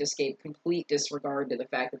experiments, and he just gave complete disregard to the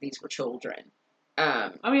fact that these were children.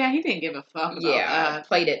 Oh yeah, he didn't give a fuck about that.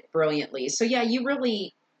 Played it brilliantly. So yeah,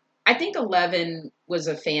 I think 11 was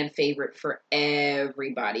a fan favorite for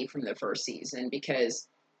everybody from the first season because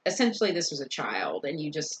essentially this was a child and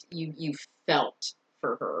you felt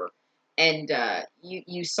for her. And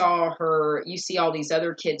you saw her, you see all these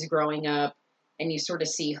other kids growing up and you sort of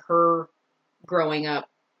see her growing up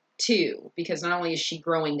too, because not only is she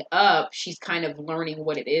growing up, she's kind of learning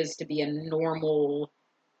what it is to be a normal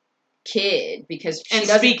kid because she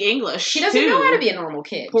doesn't speak English. She doesn't know how to be a normal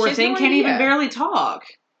kid. Poor thing can't even barely talk.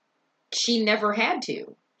 She never had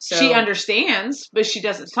to. So she understands, but she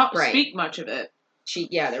doesn't speak much of it.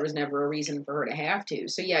 There was never a reason for her to have to.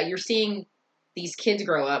 So yeah, you're seeing these kids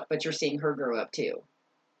grow up, but you're seeing her grow up too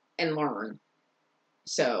and learn.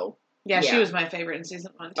 So yeah, she was my favorite in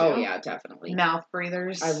season 1 too. Oh yeah, definitely. Mouth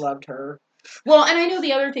breathers. I loved her. Well, and I know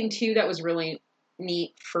the other thing too that was really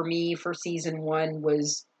neat for me for season 1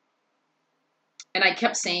 was, and I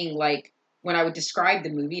kept saying, like, when I would describe the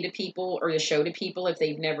movie to people or the show to people, if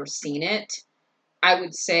they've never seen it, I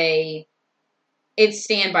would say it's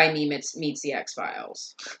Stand By Me meets the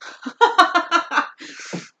X-Files.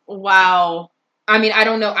 Wow. I mean, I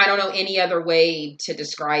don't know any other way to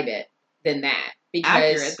describe it than that.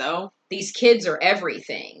 Because accurate, though. These kids are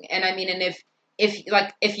everything. And I mean, and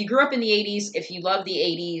if you grew up in the 80s, if you love the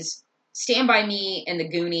 80s, Stand By Me and The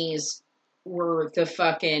Goonies were the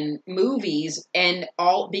fucking movies, and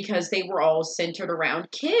all because they were all centered around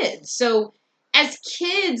kids. So as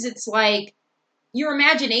kids, it's like your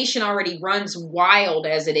imagination already runs wild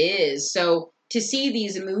as it is. So to see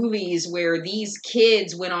these movies where these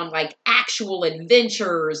kids went on like actual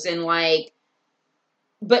adventures and like,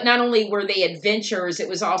 but not only were they adventures, it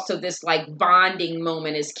was also this like bonding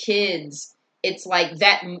moment as kids. It's like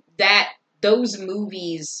those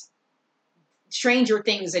movies, Stranger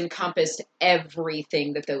Things encompassed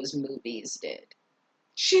everything that those movies did.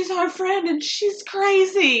 She's our friend and she's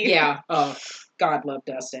crazy. Yeah. Oh, God love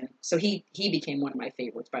Dustin. So he became one of my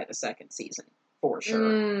favorites by the second season, for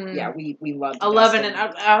sure. Yeah, we loved 11, Dustin.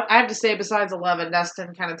 and I have to say, besides 11,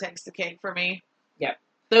 Dustin kind of takes the cake for me. Yep.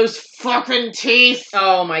 Those fucking teeth.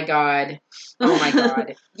 Oh my god. Oh my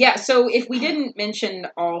god. Yeah, so if we didn't mention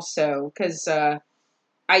also, because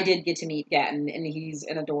I did get to meet Gatton, and he's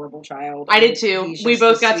an adorable child. I did too. We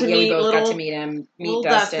both got to meet him. Meet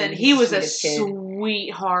Dustin. He was a kid.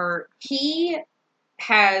 sweetheart. He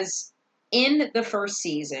has, in the first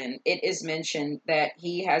season, it is mentioned that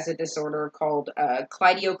he has a disorder called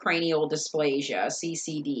cleidocrinial dysplasia,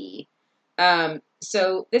 CCD.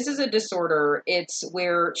 So this is a disorder. It's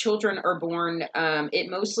where children are born. It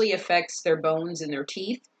mostly affects their bones and their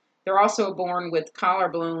teeth. They're also born with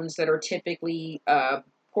collarbones that are typically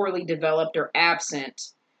poorly developed or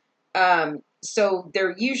absent. So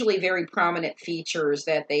they're usually very prominent features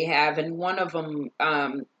that they have, and one of them,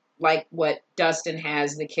 like what Dustin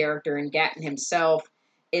has, the character, and Gatton himself,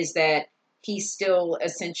 is that he still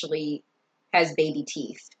essentially has baby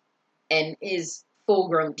teeth, and his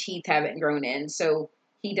full-grown teeth haven't grown in, so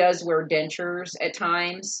he does wear dentures at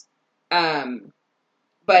times,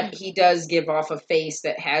 but he does give off a face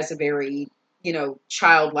that has a very,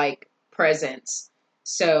 childlike presence.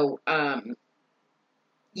 So,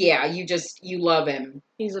 yeah, you love him.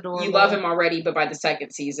 He's adorable. You love him already, but by the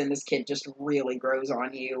second season, this kid just really grows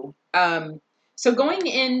on you. So going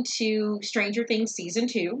into Stranger Things Season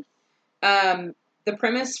 2, the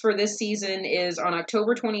premise for this season is on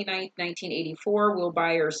October 29th, 1984, Will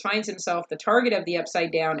Byers finds himself the target of the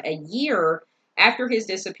Upside Down a year after his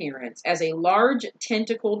disappearance as a large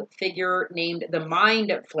tentacled figure named the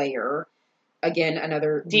Mind Flayer, again,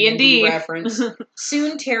 another D&D reference,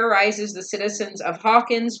 soon terrorizes the citizens of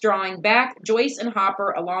Hawkins, drawing back Joyce and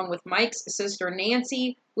Hopper along with Mike's sister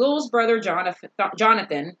Nancy, Will's brother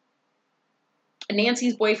Jonathan,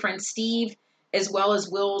 Nancy's boyfriend Steve, as well as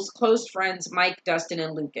Will's close friends Mike, Dustin,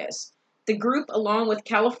 and Lucas. The group, along with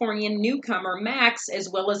Californian newcomer Max, as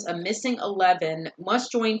well as a missing 11,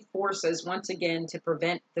 must join forces once again to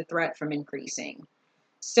prevent the threat from increasing.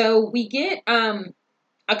 So we get a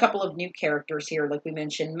couple of new characters here, like we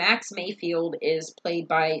mentioned. Max Mayfield is played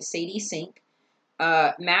by Sadie Sink.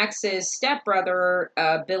 Max's stepbrother,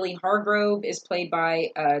 Billy Hargrove, is played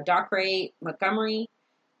by Docre Montgomery.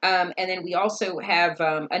 And then we also have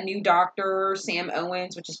a new doctor, Sam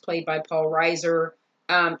Owens, which is played by Paul Reiser.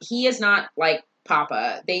 He is not like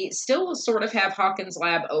Papa. They still sort of have Hawkins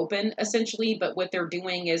Lab open, essentially, but what they're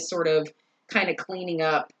doing is sort of kind of cleaning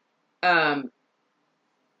up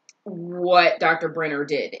what Dr. Brenner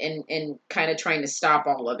did and kind of trying to stop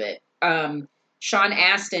all of it. Sean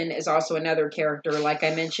Astin is also another character. Like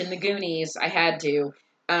I mentioned, the Goonies, I had to.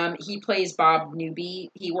 He plays Bob Newby.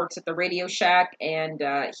 He works at the Radio Shack, and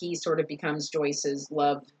he sort of becomes Joyce's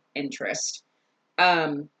love interest.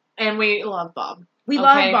 And we love Bob. We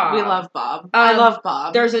love Bob. We love Bob. I love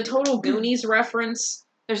Bob. There's a total Goonies reference.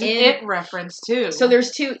 There's an It reference, too. So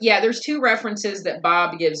there's two references that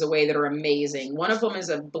Bob gives away that are amazing. One of them is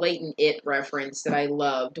a blatant It reference that I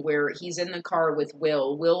loved, where he's in the car with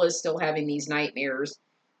Will. Will is still having these nightmares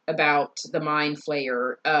about the Mind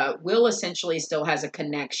Flayer. Will essentially still has a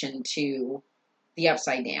connection to the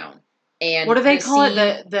Upside Down. And what do they call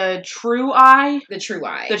it? The true eye? The true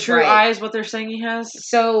eye. The true eye is what they're saying he has?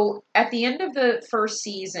 So, at the end of the first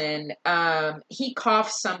season, he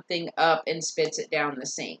coughs something up and spits it down the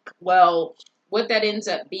sink. Well, what that ends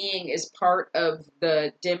up being is part of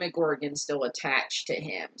the Demogorgon still attached to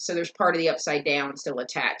him. So, there's part of the Upside Down still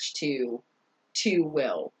attached to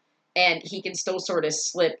Will. And he can still sort of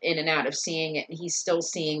slip in and out of seeing it, and he's still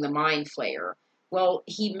seeing the Mind Flayer. Well,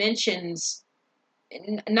 he mentions,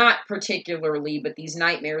 not particularly, but these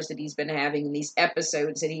nightmares that he's been having, these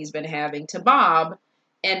episodes that he's been having to Bob.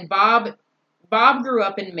 And Bob grew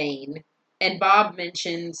up in Maine, and Bob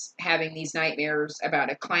mentions having these nightmares about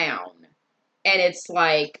a clown. And it's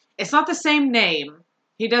like, it's not the same name.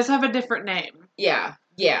 He does have a different name. Yeah,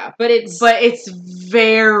 but it's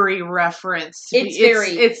very referenced.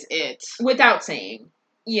 It's it. Without saying.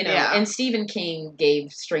 Yeah. And Stephen King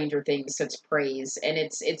gave Stranger Things such praise, and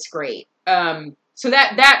it's great. So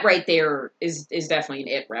that right there is definitely an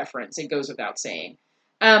It reference. It goes without saying.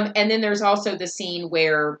 And then there's also the scene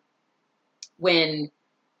where when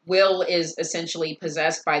Will is essentially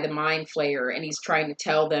possessed by the Mind Flayer, and he's trying to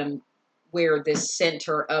tell them where this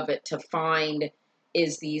center of it to find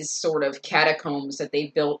is these sort of catacombs that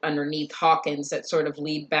they built underneath Hawkins that sort of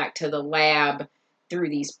lead back to the lab through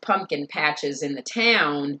these pumpkin patches in the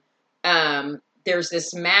town. There's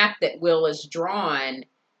this map that Will has drawn,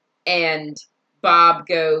 and Bob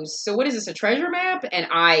goes, "So what is this, a treasure map?" And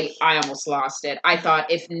I almost lost it. I thought,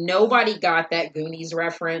 if nobody got that Goonies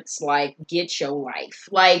reference, like, get your life.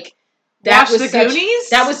 Like, Goonies?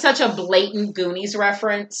 That was such a blatant Goonies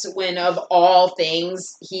reference when, of all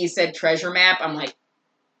things, he said treasure map. I'm like,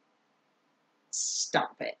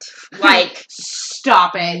 stop it. Like,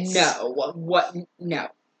 stop it. No. What? No.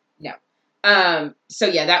 So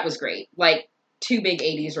yeah, that was great. Like, 2 big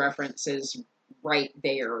 80s references right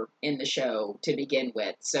there in the show to begin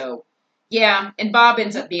with. So, yeah. And Bob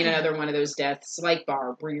ends up being another one of those deaths, like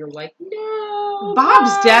Barb, where you're like, no.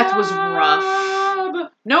 Bob's death was rough.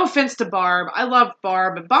 No offense to Barb. I loved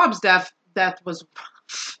Barb, but Bob's death was rough.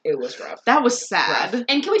 It was rough. That was sad. Rough.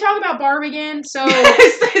 And can we talk about Barb again? So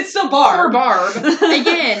it's still Barb. Poor Barb.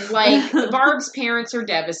 Again, like, Barb's parents are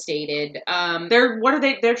devastated.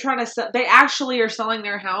 They're trying to sell. They actually are selling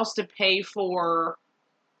their house to pay for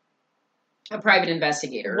a private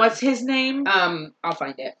investigator. What's his name? I'll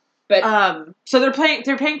find it. But so they're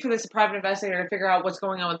paying for this private investigator to figure out what's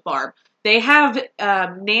going on with Barb. They have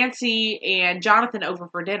Nancy and Jonathan over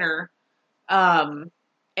for dinner.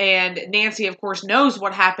 And Nancy, of course, knows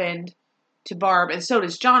what happened to Barb, and so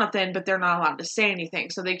does Jonathan, but they're not allowed to say anything.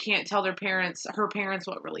 So they can't tell her parents,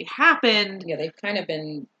 what really happened. Yeah, they've kind of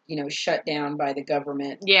been, shut down by the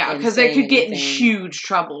government. Yeah, because they could get in huge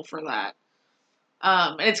trouble for that.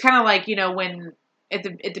 And it's kind of like, when at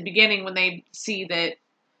the beginning when they see that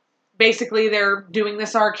basically they're doing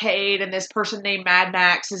this arcade and this person named Mad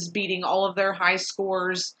Max is beating all of their high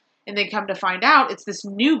scores, and they come to find out it's this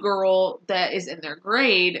new girl that is in their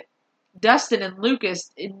grade. Dustin and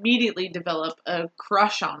Lucas immediately develop a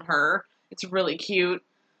crush on her. It's really cute.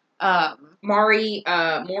 Maury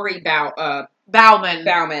Bauman.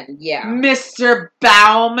 Bauman, yeah. Mr.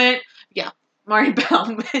 Bauman. Yeah, Maury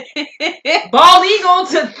Bauman. Bald eagle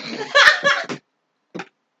to...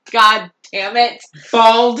 God damn it.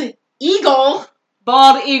 Bald eagle.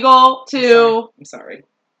 Bald eagle to... I'm sorry.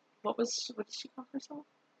 What did she call herself?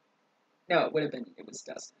 No, it was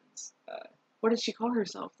Dustin's. What did she call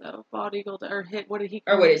herself, though? Bald eagle what did he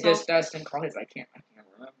call herself? Or what did Dustin call his? I can't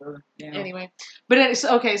remember. Yeah. Anyway. But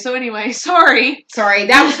anyway, sorry. Sorry,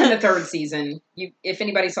 that was from the 3rd season. If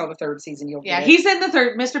anybody saw the 3rd season, you'll get it. He's in the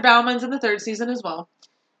 3rd. Mr. Bauman's in the 3rd season as well.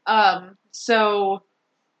 So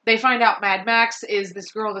they find out Mad Max is this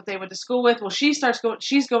girl that they went to school with. Well, she's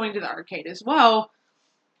going to the arcade as well.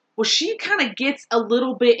 Well, she kind of gets a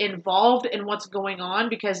little bit involved in what's going on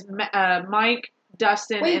because Mike,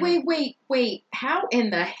 Dustin... Wait. How in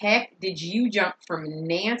the heck did you jump from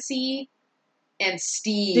Nancy and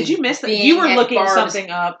Steve? Did you miss that? You were looking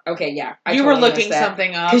something up. Okay, yeah. You were looking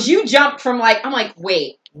something up. Because you jumped from I'm like,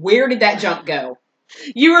 wait, where did that jump go?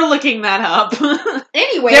 You were looking that up.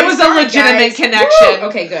 Anyway, there was a legitimate connection. Woo!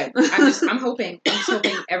 Okay, good. I'm hoping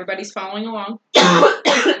everybody's following along.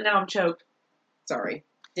 Now I'm choked. Sorry.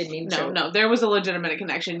 Didn't mean to. No, there was a legitimate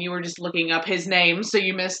connection. You were just looking up his name, so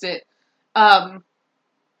you missed it. But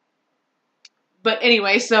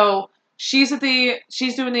anyway, so she's doing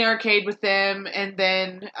the arcade with them, and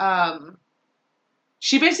then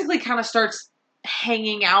she basically kind of starts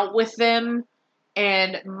hanging out with them,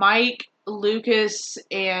 and Mike, Lucas,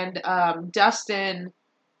 and Dustin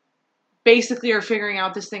basically are figuring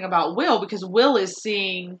out this thing about Will, because Will is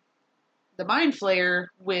seeing the Mind Flayer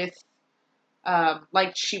with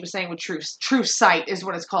like she was saying with True Sight is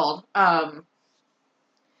what it's called. And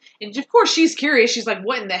of course she's curious. She's like,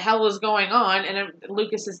 what in the hell is going on? And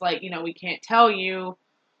Lucas is like, we can't tell you.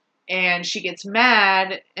 And she gets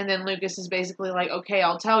mad. And then Lucas is basically like, okay,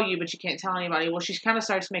 I'll tell you, but you can't tell anybody. Well, she kind of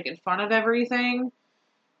starts making fun of everything.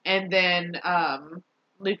 And then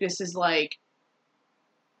Lucas is like,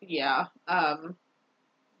 yeah,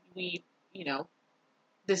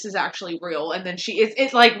 this is actually real. And then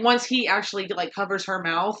it's like, once he actually covers her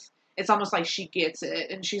mouth, it's almost like she gets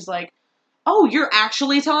it. And she's like, oh, you're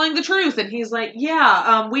actually telling the truth. And he's like,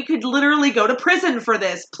 yeah, we could literally go to prison for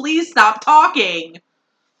this. Please stop talking.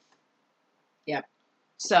 Yep.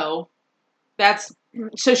 So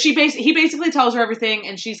he basically tells her everything,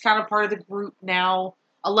 and she's kind of part of the group now.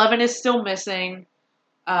 11 is still missing.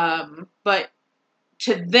 But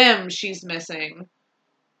to them, she's missing.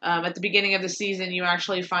 At the beginning of the season, you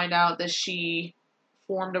actually find out that she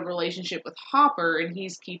formed a relationship with Hopper, and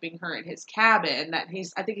he's keeping her in his cabin. I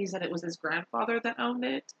think he said it was his grandfather that owned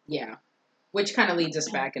it. Yeah. Which kind of leads us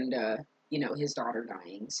back into, his daughter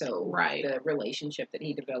dying. So right. The relationship that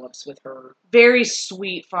he develops with her. Very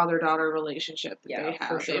sweet father-daughter relationship that they have.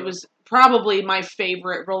 For sure. It was probably my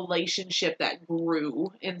favorite relationship that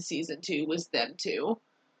grew in season 2 was them two.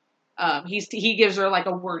 He gives her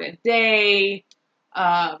a word a day,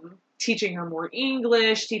 teaching her more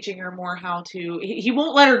English, teaching her more how to... He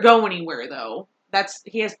won't let her go anywhere, though.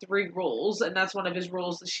 He has 3 rules, and that's one of his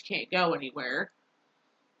rules, that she can't go anywhere.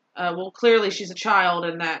 Well, clearly she's a child,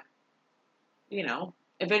 and that,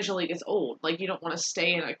 eventually gets old. You don't want to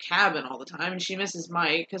stay in a cabin all the time, and she misses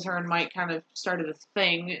Mike, because her and Mike kind of started a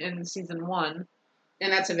thing in season 1.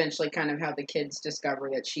 And that's eventually kind of how the kids discover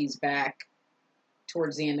that she's back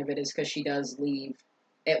towards the end of it, is because she does leave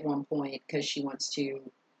at one point because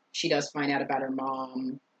she does find out about her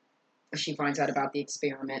mom. She finds out about the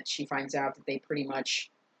experiment. She finds out that they pretty much,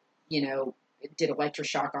 did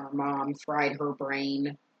electroshock on her mom, fried her brain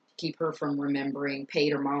to keep her from remembering,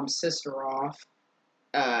 paid her mom's sister off.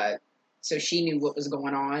 So she knew what was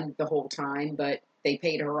going on the whole time, but they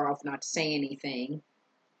paid her off not to say anything.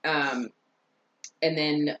 And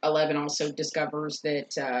then 11 also discovers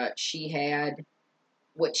that she had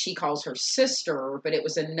what she calls her sister, but it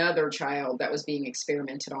was another child that was being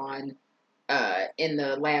experimented on in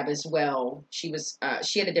the lab as well. She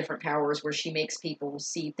had a different powers where she makes people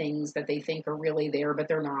see things that they think are really there, but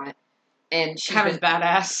they're not. And she's kind of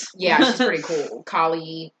badass. Yeah, she's pretty cool.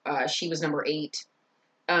 Kali, she was number 8.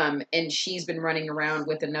 And she's been running around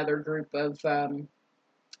with another group of,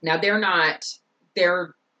 now they don't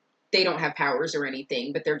have powers or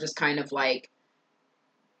anything, but they're just kind of like,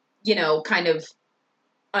 kind of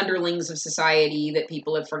underlings of society that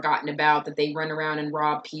people have forgotten about, that they run around and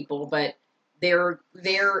rob people, but they're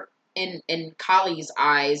in Kali's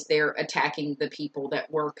eyes, they're attacking the people that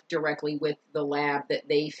work directly with the lab that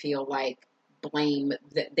they feel like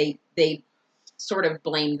they sort of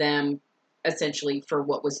blame them essentially for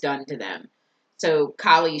what was done to them. So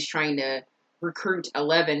Kali's trying to recruit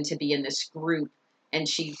 11 to be in this group, and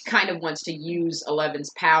she kind of wants to use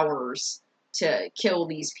 11's powers to kill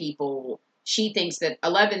these people. She thinks that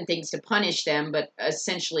 11 thinks to punish them, but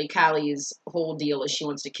essentially Kali's whole deal is she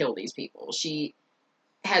wants to kill these people. She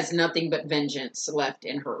has nothing but vengeance left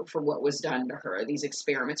in her for what was done to her, these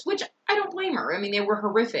experiments, which I don't blame her. I mean, they were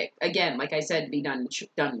horrific. Again, like I said, be done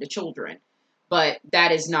to children. But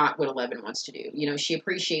that is not what 11 wants to do. She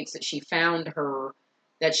appreciates that she found her,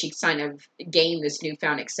 that she kind of gained this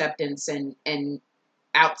newfound acceptance and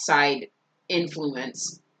outside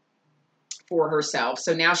influence for herself.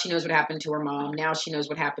 So now she knows what happened to her mom. Now she knows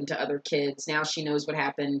what happened to other kids. Now she knows what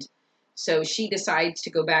happened. So she decides to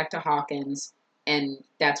go back to Hawkins, and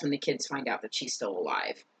that's when the kids find out that she's still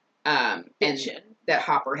alive. And that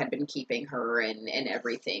Hopper had been keeping her and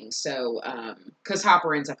everything. So, because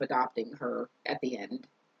Hopper ends up adopting her at the end,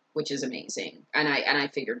 which is amazing. And I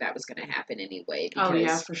figured that was going to happen anyway. Because, oh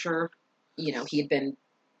yeah, for sure. He had been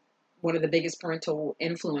one of the biggest parental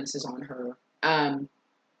influences on her.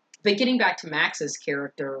 But getting back to Max's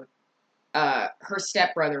character, her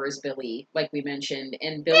stepbrother is Billy, like we mentioned,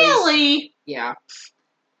 and Billy. Yeah.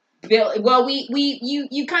 Bill. Well,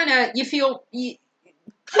 you kind of feel.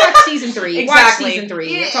 Watch season 3. Exactly. Watch season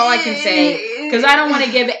 3. That's all I can say, because I don't want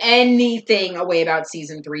to give anything away about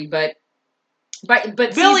season 3. But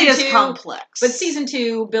Billy is complex. But season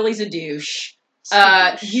 2, Billy's a douche.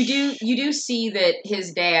 You do see that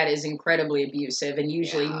his dad is incredibly abusive, and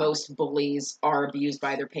usually most bullies are abused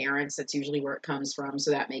by their parents. That's usually where it comes from,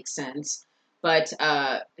 so that makes sense. But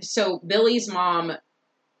so Billy's mom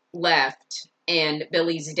left, and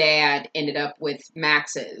Billy's dad ended up with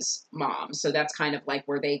Max's mom. So that's kind of like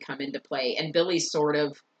where they come into play. And Billy sort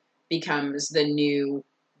of becomes the new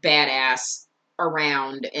badass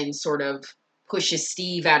around and sort of pushes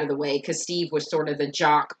Steve out of the way, because Steve was sort of the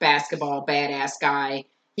jock basketball badass guy.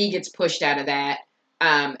 He gets pushed out of that.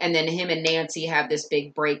 And then him and Nancy have this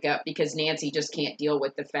big breakup because Nancy just can't deal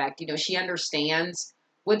with the fact, she understands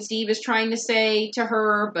what Steve is trying to say to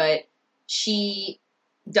her, but she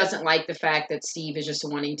doesn't like the fact that Steve is just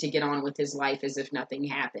wanting to get on with his life as if nothing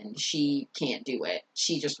happened. She can't do it.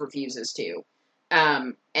 She just refuses to.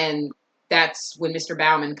 And that's when Mr.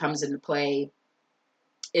 Bauman comes into play,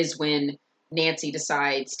 is when Nancy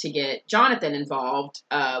decides to get Jonathan involved,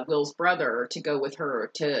 Will's brother, to go with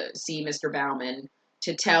her to see Mr. Bauman,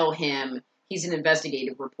 to tell him he's an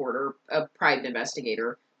investigative reporter, a private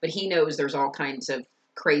investigator, but he knows there's all kinds of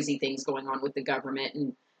crazy things going on with the government,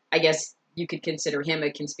 and I guess you could consider him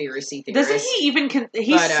a conspiracy theorist. Doesn't he even...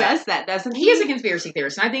 he says that, doesn't he? He is a conspiracy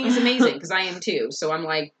theorist, and I think he's amazing, because I am too. So I'm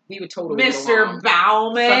like, we would totally Mr.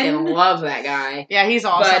 Bauman. Fucking love that guy. Yeah, he's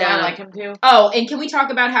awesome. But, I like him too. Oh, and can we talk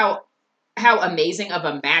about how amazing of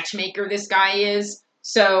a matchmaker this guy is?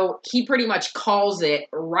 So he pretty much calls it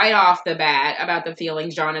right off the bat about the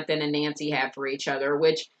feelings Jonathan and Nancy have for each other,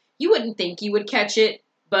 which you wouldn't think you would catch it.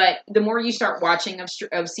 But the more you start watching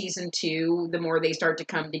of season 2, the more they start to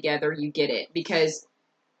come together, you get it. Because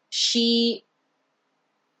she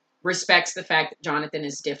respects the fact that Jonathan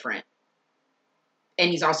is different. And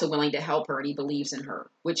he's also willing to help her, and he believes in her,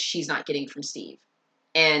 which she's not getting from Steve.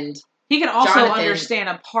 And he can also understand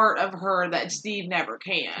a part of her that Steve never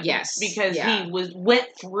can. Yes. Because he went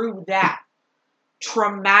through that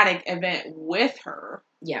traumatic event with her.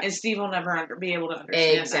 Yeah. And Steve will never be able to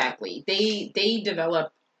understand exactly. They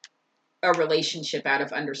develop a relationship out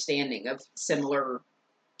of understanding of similar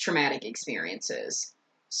traumatic experiences.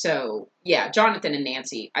 So, yeah, Jonathan and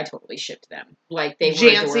Nancy, I totally shipped them. Like, they were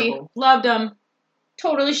Jancy. adorable. Loved them.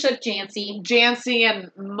 Totally shipped Jancy. Jancy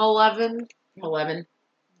and Maleven. Maleven.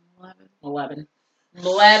 Maleven. Maleven.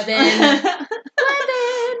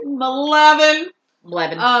 Maleven. Maleven.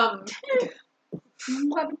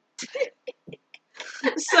 Maleven.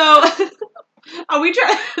 So, are we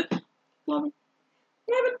trying? Maleven.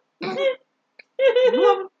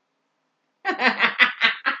 Maleven.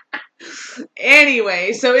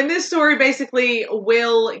 Anyway, so in this story, basically,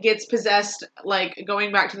 Will gets possessed, like,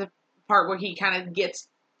 going back to the part where he kind of gets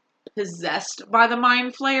possessed by the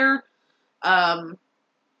Mind Flayer.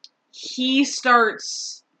 He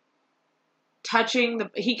starts touching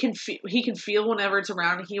he can feel whenever it's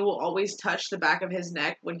around. He will always touch the back of his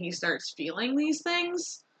neck when he starts feeling these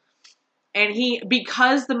things. And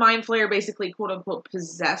because the Mind Flayer basically, quote unquote,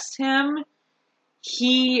 possessed him,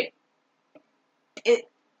 he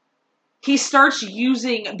starts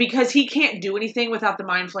using, because he can't do anything without the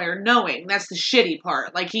Mind Flayer knowing. That's the shitty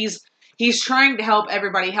part. Like, he's trying to help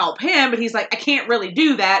everybody help him, but he's like, I can't really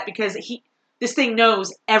do that because this thing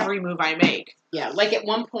knows every move I make. Yeah, like at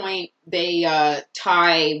one point, they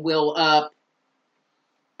tie Will up,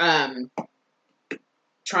 trying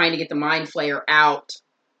to get the Mind Flayer out,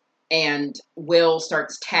 and Will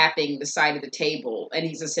starts tapping the side of the table, and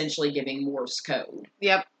he's essentially giving Morse code.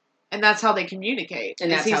 Yep. And that's how they communicate. And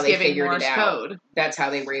that's how they figured Morse it out. Code. That's how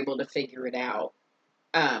they were able to figure it out.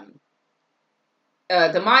 The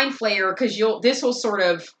Mind Flayer, because this will sort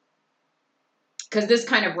of, because this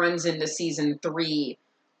kind of runs into season 3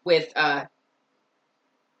 with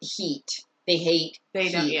heat. They hate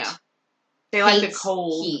heat. Don't, yeah. They like the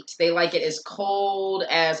cold. Heat. They like it as cold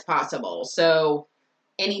as possible. So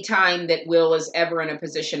anytime that Will is ever in a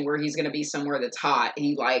position where he's going to be somewhere that's hot,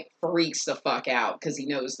 he, like, freaks the fuck out because he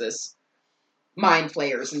knows this Mind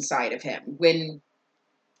Flayer's inside of him. When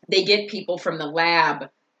they get people from the lab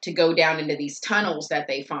to go down into these tunnels that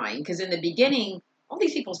they find, because in the beginning, all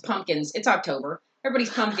these people's pumpkins, it's October,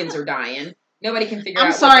 everybody's pumpkins are dying. Nobody can figure out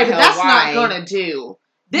I'm sorry, what the but hell that's why. not gonna do.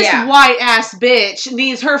 This white-ass bitch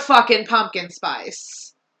needs her fucking pumpkin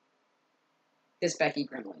spice. This Becky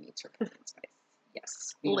Gremlin needs her pumpkin spice.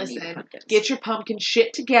 Yes. Listen, get your pumpkin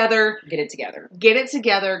shit together. Get it together. Get it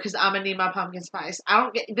together, because I'm gonna need my pumpkin spice.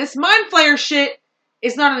 This Mind Flayer shit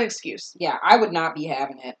is not an excuse. Yeah, I would not be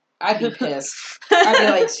having it. I'd be pissed. I'd be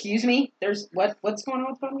like, excuse me? What's going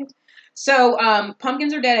on with pumpkins? So,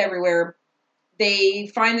 pumpkins are dead everywhere. They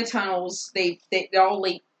find the tunnels. They all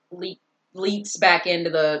leaks back into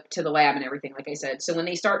the lab and everything, like I said. So when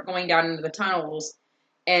they start going down into the tunnels,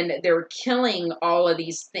 and they're killing all of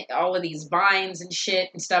these vines and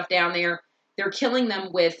shit and stuff down there, they're killing them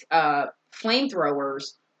with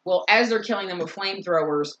flamethrowers. Well, as they're killing them with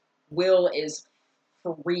flamethrowers, Will is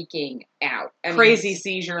freaking out. Crazy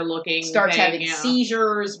seizure looking. Starts having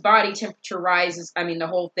seizures, body temperature rises. I mean, the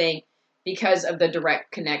whole thing, because of the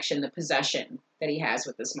direct connection, the possession that he has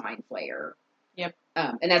with this Mind Flayer. Yep.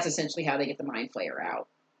 And that's essentially how they get the Mind Flayer out.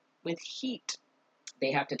 With heat.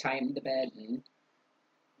 They have to tie him to bed and,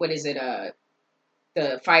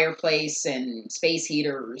 the fireplace and space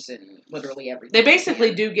heaters and literally everything. They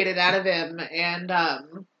basically do get it out of him, and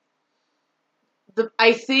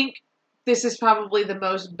I think this is probably the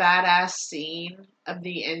most badass scene of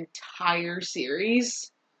the entire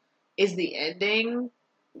series, is the ending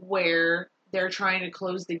where they're trying to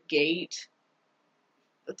close the gate.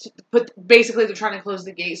 But basically they're trying to close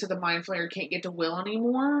the gate so the Mind Flayer can't get to Will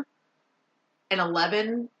anymore. And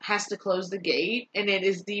 11 has to close the gate, and it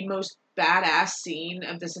is the most badass scene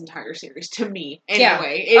of this entire series to me.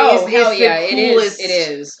 Anyway, yeah. Hell yeah, it is. It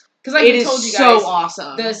is. Because I told you guys, so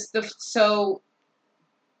awesome.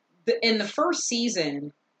 In the first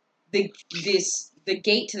season, the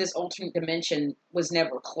gate to this alternate dimension was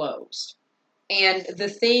never closed, and the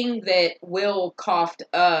thing that Will coughed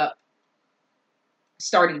up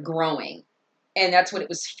started growing, and that's what it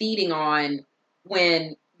was feeding on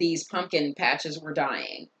when these pumpkin patches were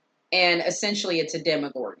dying. And essentially it's a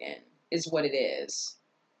Demogorgon is what it is.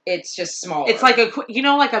 It's just smaller. It's like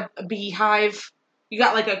like a beehive. You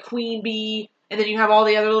got like a queen bee, and then you have all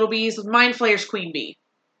the other little bees. Mind Flayer's queen bee.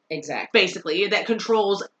 Exactly. Basically, that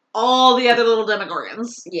controls all the other little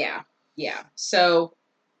Demogorgons. Yeah. Yeah. So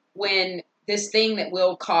when this thing that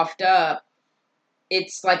Will coughed up,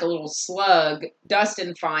 it's like a little slug.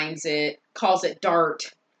 Dustin finds it, calls it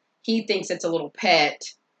Dart. He thinks it's a little pet,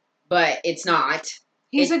 but it's not.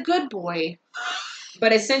 He's a good boy.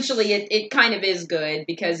 But essentially, it kind of is good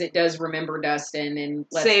because it does remember Dustin and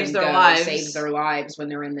lets Saves them their go, lives. saves their lives when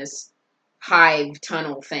they're in this hive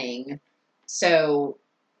tunnel thing. So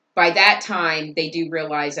by that time, they do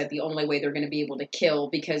realize that the only way they're going to be able to kill,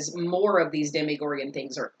 because more of these Demogorgon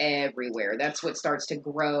things are everywhere. That's what starts to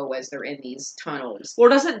grow as they're in these tunnels. Well,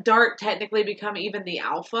 doesn't Dart technically become even the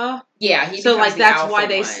alpha? Yeah, he so becomes like the that's alpha why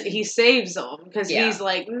one. he saves them, because Yeah. he's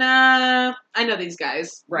like, nah, I know these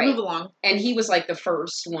guys. Right. Move along. And he was like the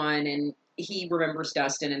first one, and he remembers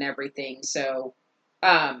Dustin and everything. So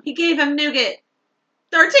he gave him nougat.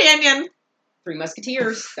 D'Artagnan. Three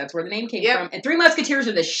Musketeers. That's where the name came Yep. from. And Three Musketeers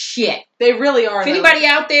are the shit. They really are. If anybody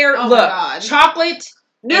out there, Oh my look, God. chocolate,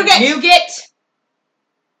 nougat. Nougat.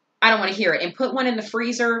 I don't want to hear it. And put one in the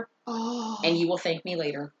freezer, Oh. and you will thank me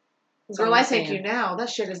later. Girl, I thank you now.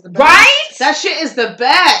 That shit is the best. Right? That shit is the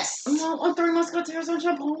best. I want Three Musketeers on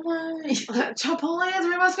Chipotle. Chipotle and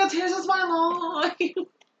Three Musketeers is my life.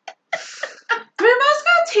 Three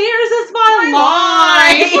Musketeers is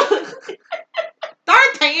my life.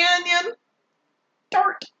 D'Artagnan.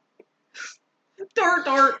 Dart. Dart,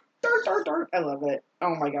 dart. Dart, dart, dart. I love it.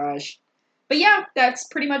 Oh my gosh. But yeah, that's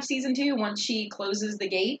pretty much season 2 once she closes the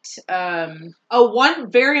gate. Oh, one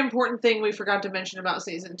very important thing we forgot to mention about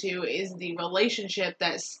season 2 is the relationship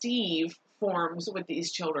that Steve forms with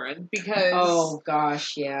these children, because oh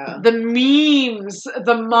gosh, yeah. the memes,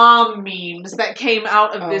 the mom memes that came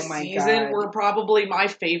out of this season God. were probably my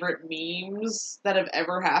favorite memes that have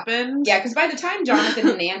ever happened. Yeah, because by the time Jonathan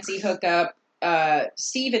and Nancy hook up,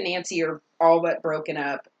 Steve and Nancy are all but broken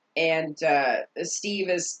up. And Steve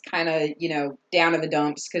is kind of, down in the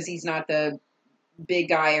dumps because he's not the big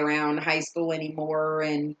guy around high school anymore.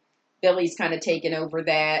 And Billy's kind of taken over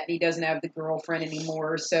that. He doesn't have the girlfriend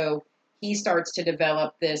anymore. So he starts to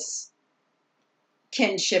develop this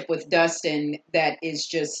kinship with Dustin that is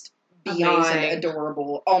just beyond amazing.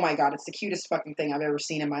 Adorable. Oh my God, it's the cutest fucking thing I've ever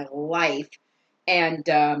seen in my life. And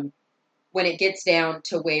when it gets down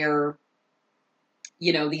to where,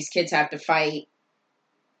 these kids have to fight,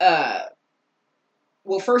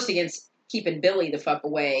 well, first against keeping Billy the fuck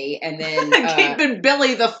away, and then keeping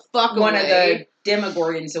Billy the fuck one away. of the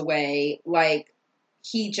Demogorgons away. Like,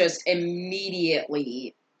 he just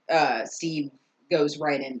immediately, Steve goes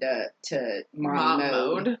right into mom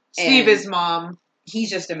mode. Steve is mom. He's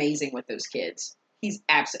just amazing with those kids. He's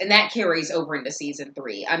and that carries over into season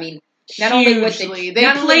 3. I mean, not Hugely. only with the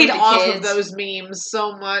they played off kids, of those memes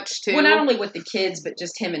so much too. Well, not only with the kids, but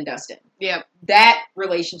just him and Dustin. Yep. That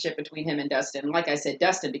relationship between him and Dustin, like I said,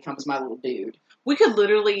 Dustin becomes my little dude. We could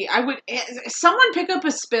literally, someone pick up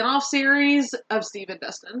a spin-off series of Steve and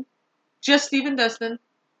Dustin. Just Steve and Dustin.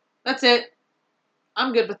 That's it.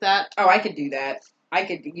 I'm good with that. Oh, I could do that. I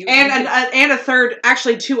could. And a third,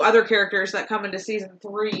 actually 2 other characters that come into season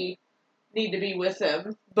 3 need to be with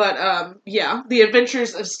him. But, yeah, the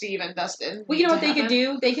adventures of Steve and Dustin. Well, you know what they could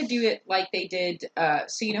do? They could do it like they did,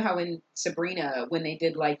 so you know how in Sabrina, when they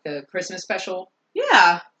did, like, the Christmas special?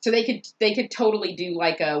 Yeah. So they could totally do,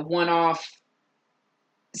 like, a one-off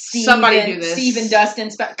Steve and Dustin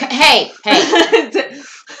special. Hey!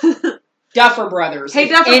 Duffer Brothers. Hey,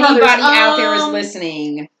 Duffer Brothers. Anybody out there is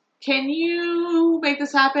listening. Can you make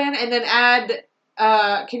this happen? And then add,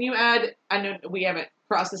 I know we haven't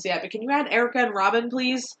crossed this yet, but can you add Erica and Robin,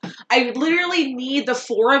 please? I literally need the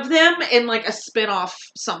 4 of them in, like, a spin-off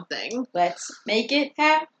something. Let's make it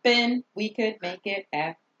happen. We could make it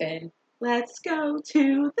happen. Let's go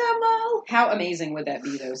to the mall. How amazing would that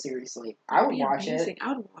be, though, seriously? I would watch it.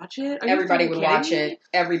 I would watch it. Everybody would watch it.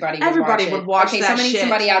 Everybody would watch okay, that so I need shit.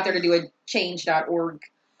 somebody out there to do a change.org.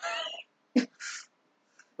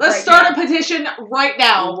 Let's start a petition right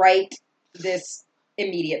now. Right this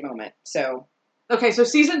immediate moment. So. Okay, so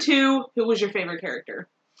season 2, who was your favorite character?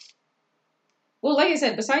 Well, like I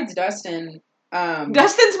said, besides Dustin...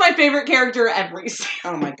 Dustin's my favorite character every season.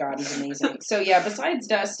 Oh my God, he's amazing. So yeah, besides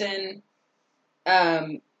Dustin,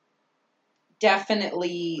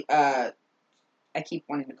 definitely, I keep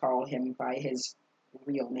wanting to call him by his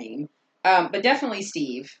real name, but definitely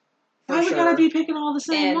Steve. Why we gotta be picking all the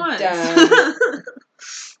same ones?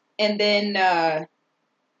 And then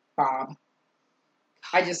Bob.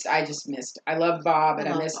 I just missed. I love Bob, and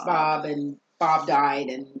I missed Bob, and Bob died,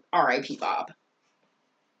 and R.I.P. Bob.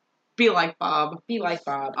 Be like Bob. Be like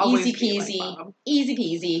Bob. Always easy peasy. Like Bob. Easy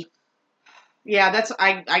peasy. Yeah, that's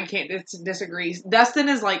I can't disagree. Dustin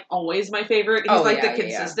is like always my favorite. He's the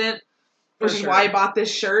consistent, which is why I bought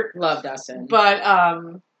this shirt. Love Dustin. But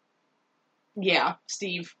yeah,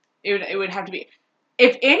 Steve. It would have to be.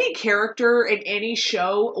 If any character in any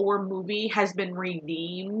show or movie has been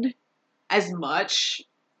redeemed as much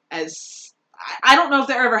as I don't know if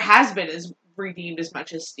there ever has been as redeemed as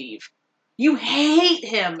much as Steve. You hate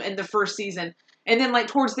him in the first season. And then, like,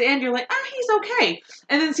 towards the end, you're like, he's okay.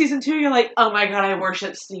 And then season 2, you're like, oh my god, I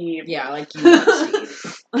worship Steve. Yeah, like, you love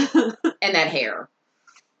Steve. And that hair.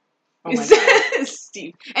 Oh my god.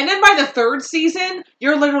 Steve. And then by the third season,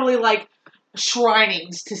 you're literally, like,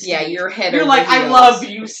 shrinings to Steve. Yeah, you're head You're over like, heels. I love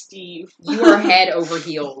you, Steve. You are head over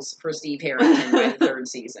heels for Steve Harrington by the third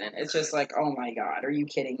season. It's just like, oh my god, are you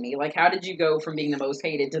kidding me? Like, how did you go from being the most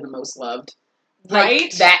hated to the most loved? Like,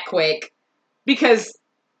 Right? that quick. Because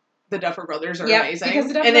the Duffer Brothers are amazing. Because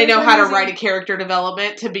the Duffer and they know Brothers how are to amazing. write a character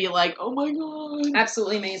development to be like, oh my god.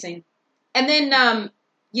 Absolutely amazing. And then,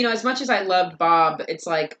 you know, as much as I loved Bob, it's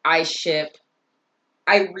like, I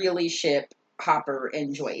really ship Hopper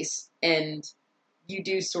and Joyce. And you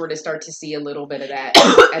do sort of start to see a little bit of that.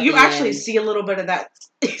 You actually see a little bit of that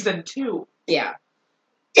season 2. Yeah.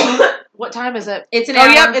 What time is it? It's an hour.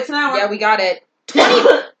 Oh, yep, it's an hour. Yeah, we got it.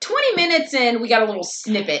 20 minutes in, we got a little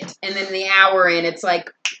snippet. And then the hour in, it's like,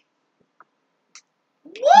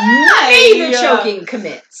 Why? the choking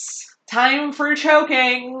commits. Time for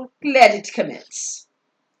choking. Let it commence.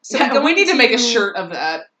 So we need to make a shirt of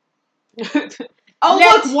that. Let-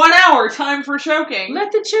 Look, 1 hour. Time for choking.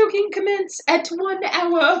 Let the choking commence at 1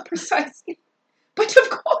 hour precisely. But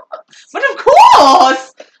of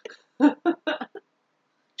course.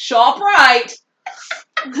 Sharp right.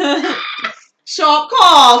 Sharp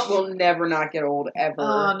cough. Will never not get old ever.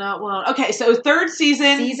 Oh, no, it won't. Okay, so third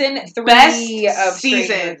season. Season 3 best of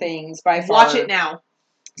Stranger season. Things by far. Watch it now.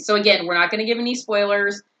 So again, we're not going to give any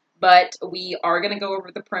spoilers, but we are going to go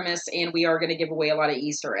over the premise and we are going to give away a lot of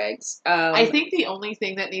Easter eggs. I think the only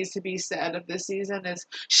thing that needs to be said of this season is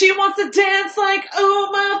she wants to dance like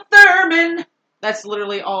Uma Thurman. That's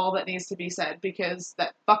literally all that needs to be said because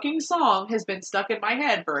that fucking song has been stuck in my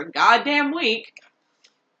head for a goddamn week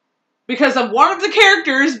because of one of the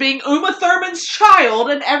characters being Uma Thurman's child,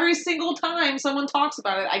 and every single time someone talks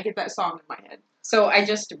about it, I get that song in my head. So I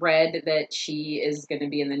just read that she is going to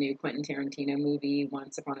be in the new Quentin Tarantino movie,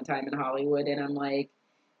 Once Upon a Time in Hollywood, and I'm like,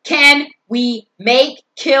 can we make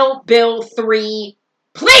Kill Bill 3,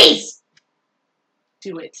 please?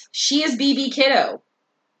 Do it. She is BB Kiddo.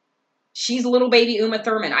 She's little baby Uma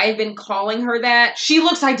Thurman. I've been calling her that. She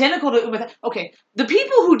looks identical to Uma. Okay, the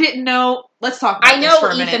people who didn't know, let's talk about this for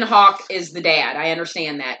a minute. Ethan Hawke is the dad. I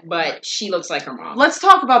understand that, but she looks like her mom. Let's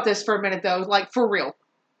talk about this for a minute, though. Like, for real.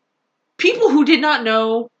 People who did not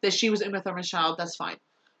know that she was Uma Thurman's child, that's fine.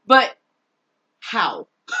 But how?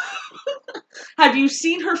 Have you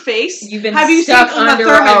seen her face? You've been Have you stuck seen Uma under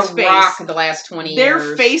Thurman's a face? rock the last 20 Their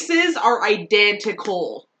years. faces are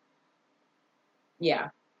identical. Yeah.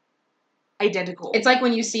 Identical. It's like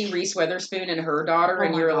when you see Reese Witherspoon and her daughter, Oh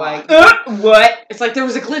and my you're God. like, what? It's like there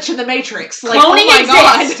was a glitch in the Matrix. Like, Cloning oh my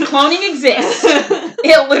exists. God. Cloning exists.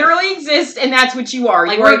 It literally exists, and that's what you are.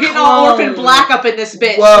 Like, You we're are getting cloned. all Orphan Black up in this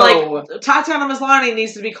bitch. Whoa. Like, Tatiana Maslany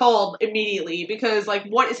needs to be called immediately because, like,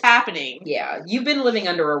 what is happening? Yeah, you've been living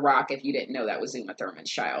under a rock if you didn't know that was Uma Thurman's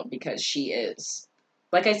child, because she is.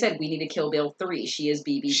 Like I said, we need to Kill Bill 3. She is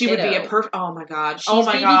BB She Kiddo. would be a perfect. Oh my god. She's Oh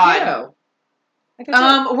my BB god. Kiddo. Like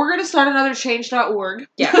I said. We're gonna start another change.org.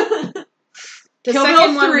 Yeah. The The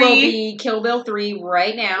second one will be Kill Bill 3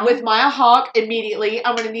 right now. with Maya Hawke immediately.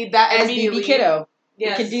 I'm gonna need that as immediately. BB Kiddo.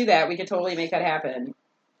 Yes. We could do that. We could totally make that happen.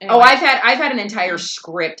 Anyway. Oh, I've had an entire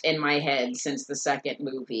script in my head since the second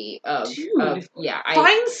movie of Dude, yeah.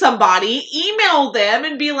 Find somebody, email them,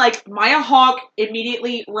 and be like, Maya Hawke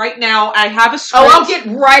immediately right now. I have a script. Oh, I'll get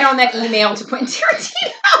right on that email to Quentin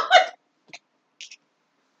Tarantino.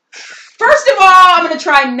 First of all, I'm going to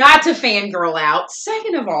try not to fangirl out.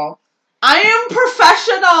 Second of all, I am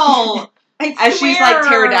professional. I As she's swear.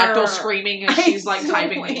 like pterodactyl screaming as I she's like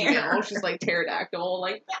typing the swear. email. She's like pterodactyl,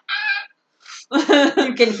 like.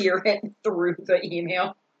 You can hear it through the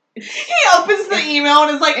email. He opens the email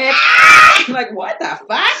and is like, I'm like, what the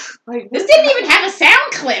fuck? like This didn't even have a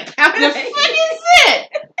sound clip. How the did fuck it? is it?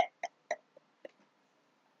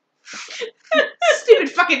 Stupid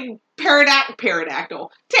fucking pterodactyl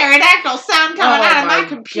sound coming out of my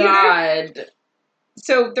computer. God.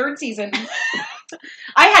 So, third season.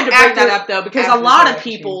 I had to bring After- that up though because a after lot of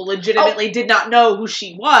production. people legitimately did not know who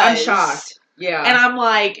she was. I'm shocked. Yeah. And I'm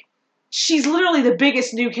like, she's literally the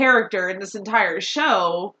biggest new character in this entire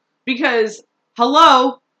show because,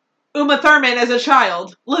 hello, Uma Thurman as a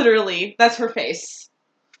child. Literally, that's her face.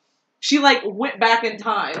 She, like, went back in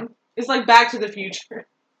time. It's like Back to the Future.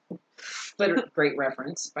 Great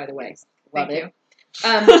reference, by the way. Love Thank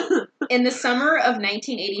it. In the summer of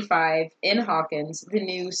 1985, in Hawkins, the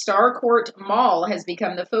new Starcourt Mall has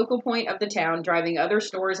become the focal point of the town, driving other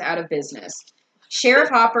stores out of business. Sheriff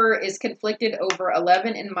Hopper is conflicted over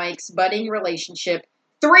 11 and Mike's budding relationship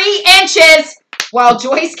 3 inches, while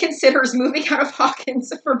Joyce considers moving out of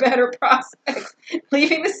Hawkins for better prospects,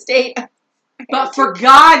 leaving the state. But for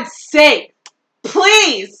God's sake,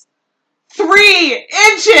 please, 3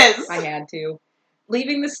 inches! I had to.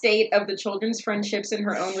 Leaving the state of the children's friendships and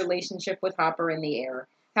her own relationship with Hopper in the air.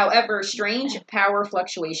 However, strange power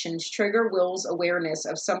fluctuations trigger Will's awareness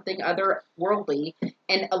of something otherworldly,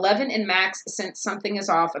 and 11 and Max sense something is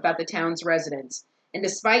off about the town's residents, and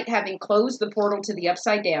despite having closed the portal to the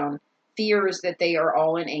Upside Down, fears that they are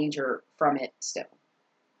all in danger from it still.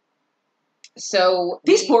 So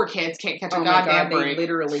these poor kids can't catch a goddamn break. They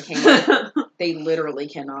literally can't. They literally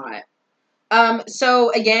cannot.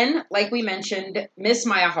 So again, like we mentioned, Miss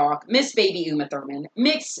Maya Hawke, Miss Baby Uma Thurman,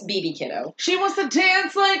 Miss BB Kiddo. She wants to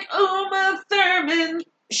dance like Uma Thurman.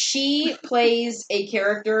 She plays a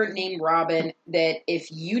character named Robin that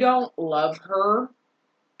if you don't love her,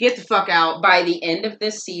 get the fuck out. By the end of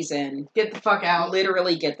this season, get the fuck out.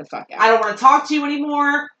 Literally get the fuck out. I don't want to talk to you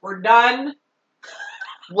anymore. We're done.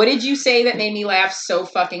 What did you say that made me laugh so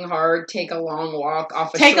fucking hard? Take a long walk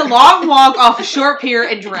off a long walk off a short pier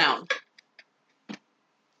and drown.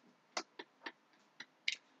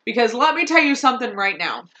 Because let me tell you something right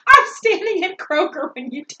now. I'm standing in Kroger when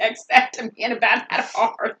you text that to me and about had a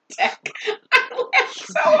heart attack. I laughed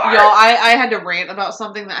so hard. Y'all, I had to rant about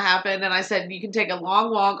something that happened, and I said, you can take a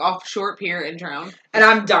long walk off a short pier and drown. And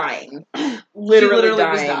I'm dying. Literally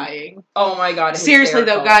dying. Was dying. Oh my God. Seriously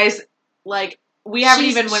though, guys, like, we haven't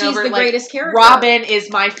even went over, the like, greatest character. Robin is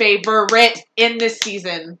my favorite in this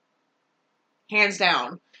season. Hands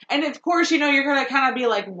down. And of course, you know, you're gonna kind of be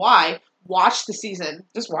like, why? Watch the season.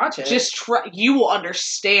 Just watch it. Just try. You will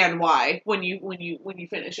understand why when you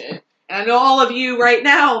finish it. And I know all of you right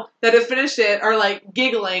now that have finished it are like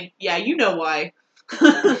giggling. Yeah, you know why.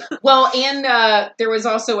 Well, and there was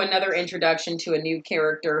also another introduction to a new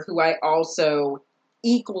character who I also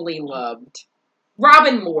equally loved.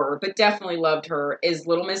 Robin more, but definitely loved her, is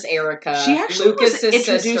Little Miss Erica. She actually Lucas's was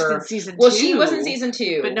introduced sister. in season 2. Well, she was in season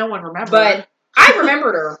 2. But no one remembered. But I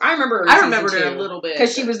remembered her. I remember her a little bit.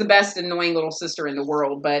 Because she was the best annoying little sister in the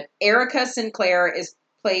world. But Erica Sinclair is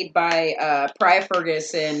played by Pria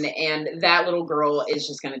Ferguson, and that little girl is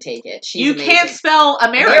just going to take it. She's you amazing. Can't spell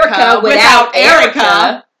America without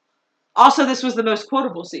Erica. Also, this was the most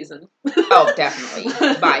quotable season. Oh, definitely.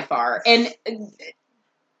 By far. And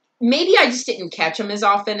maybe I just didn't catch them as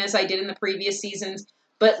often as I did in the previous seasons,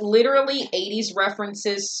 but literally 80s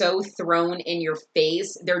references so thrown in your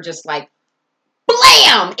face, they're just like,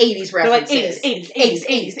 blam! 80s references. They're like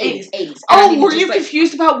 80s. 80s. Oh, were you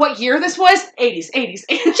confused about what year this was? 80s.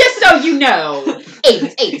 Just so you know.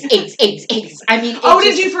 80s. I mean,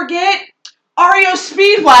 did you forget? REO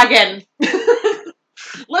Speedwagon.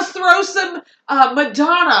 Let's throw some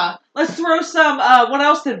Madonna. Let's throw some, what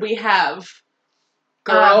else did we have?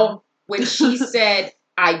 Girl, when she said,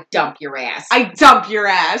 I dump your ass. I dump your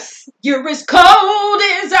ass. You're as cold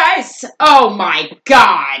as ice. Oh my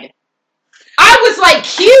God. I was like,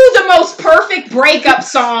 cue the most perfect breakup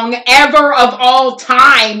song ever of all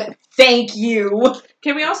time. Thank you.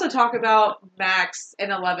 Can we also talk about Max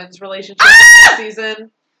and Eleven's relationship this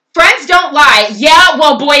season? Friends don't lie. Yeah,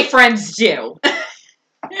 well, boyfriends do.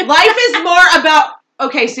 Life is more about...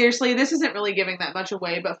 Okay, seriously, this isn't really giving that much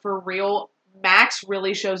away, but for real, Max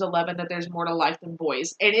really shows 11 that there's more to life than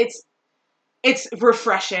boys. And it's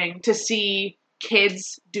refreshing to see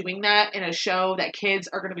kids doing that in a show that kids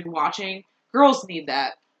are going to be watching. Girls need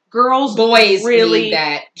that. Boys really need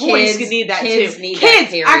that. Boys need that kids too. Need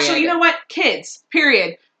kids, that, actually, you know what? Kids,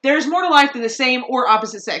 period. There's more to life than the same or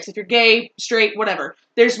opposite sex. If you're gay, straight, whatever.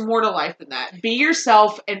 There's more to life than that. Be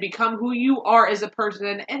yourself and become who you are as a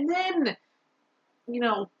person, and then,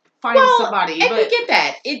 find somebody. And we get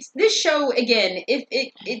that. It's this show again.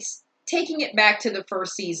 It's taking it back to the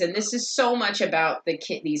first season. This is so much about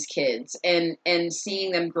these kids and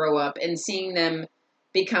seeing them grow up and seeing them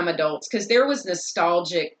become adults. Because there was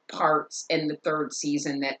nostalgic parts in the third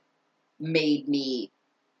season that made me.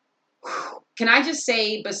 Can I just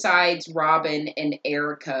say, besides Robin and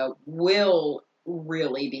Erica, Will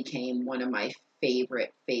really became one of my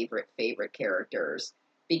favorite characters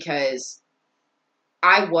because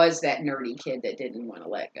I was that nerdy kid that didn't want to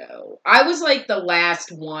let go. I was like the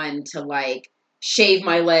last one to like shave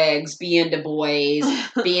my legs, be into boys,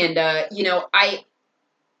 be into,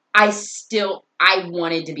 I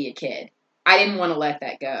wanted to be a kid. I didn't want to let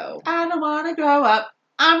that go. I don't want to grow up.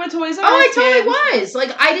 I'm a Toys R Us I totally kid. was.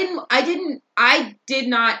 Like, I did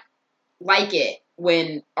not like it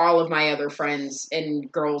when all of my other friends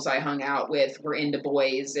and girls I hung out with were into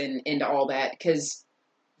boys and into all that, because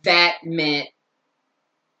that meant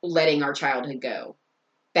letting our childhood go.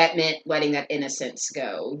 That meant letting that innocence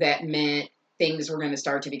go. That meant things were going to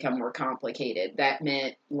start to become more complicated. That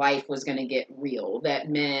meant life was going to get real. That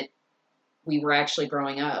meant we were actually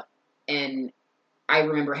growing up. And I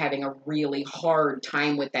remember having a really hard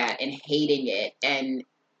time with that and hating it. And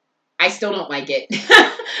I still don't like it.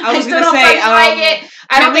 I was still gonna don't say, like it.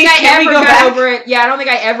 I don't think I can we ever go got back? over it. Yeah, I don't think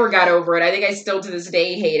I ever got over it. I think I still to this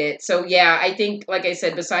day hate it. So yeah, I think, like I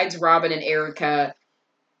said, besides Robin and Erica,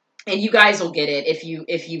 and you guys will get it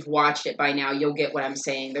if you've watched it by now, you'll get what I'm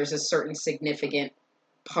saying. There's a certain significant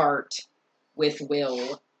part with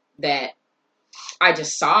Will that I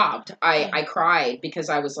just sobbed. I cried because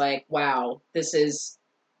I was like, wow, this is,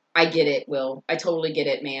 I get it, Will. I totally get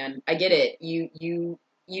it, man. I get it. You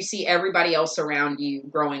see everybody else around you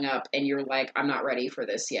growing up and you're like, I'm not ready for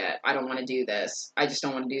this yet. I don't want to do this. I just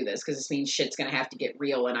don't want to do this because this means shit's going to have to get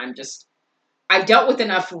real. And I've dealt with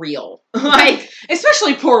enough real. Like,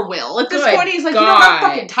 especially poor Will. At this Good point, he's like, God. you know, I'm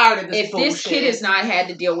fucking tired of this if bullshit. this kid has not had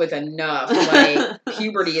to deal with enough, like,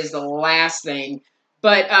 puberty is the last thing.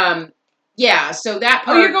 But, yeah, so that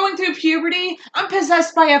part. Oh, you're going through puberty? I'm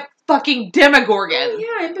possessed by a fucking Demogorgon. Oh,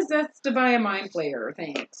 yeah, I'm possessed by a mind flayer.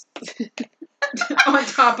 Thanks. On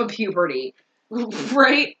top of puberty.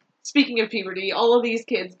 Right? Speaking of puberty, all of these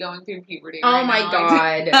kids going through puberty. Oh right my now.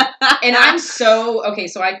 God. And I'm so, okay,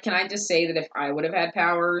 so can I just say that if I would have had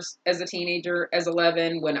powers as a teenager, as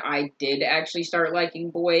 11, when I did actually start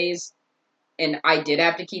liking boys, and I did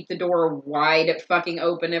have to keep the door wide fucking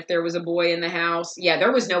open if there was a boy in the house, yeah,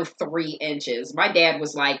 there was no 3 inches. My dad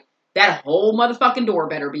was like, that whole motherfucking door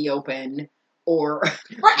better be open. Or right,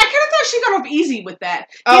 I kind of thought she got off easy with that.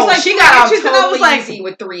 Oh, like, she got off totally and I was like, easy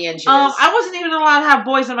with 3 inches. I wasn't even allowed to have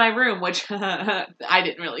boys in my room, which I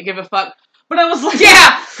didn't really give a fuck. But I was like,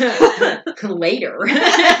 yeah, later.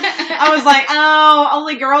 I was like, oh,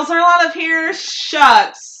 only girls are allowed up here.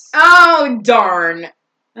 Shucks. Oh darn.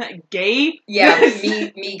 Gay? Yeah,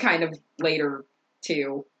 me kind of later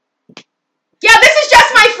too. Yeah, this is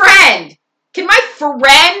just my friend. Can my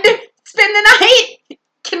friend spend the night?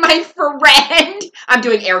 Can my friend? I'm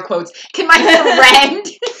doing air quotes. Can my friend?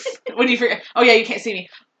 When you forget? Oh yeah, you can't see me.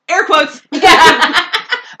 Air quotes. Yeah.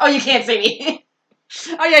 Oh, you can't see me.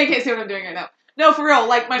 Oh yeah, you can't see what I'm doing right now. No, for real.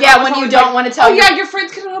 Like my yeah, mom was when you always don't like, want to tell. Oh yeah, your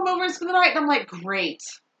friends can come over and spend the night, and I'm like, great.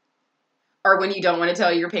 Or when you don't want to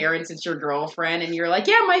tell your parents it's your girlfriend, and you're like,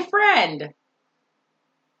 yeah, my friend.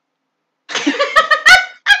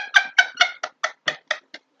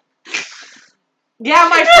 Yeah,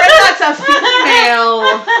 my friend, that's a female.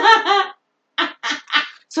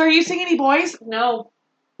 So are you seeing any boys? No.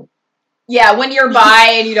 Yeah, when you're bi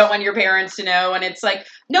and you don't want your parents to know, and it's like,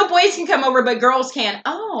 no boys can come over, but girls can.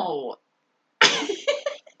 Oh.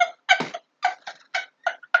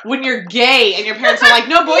 When you're gay and your parents are like,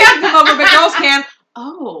 no boys can come over, but girls can.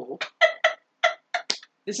 Oh.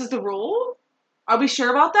 This is the rule? Are we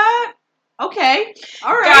sure about that? Okay.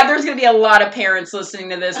 All right. God, there's going to be a lot of parents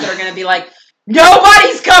listening to this that are going to be like,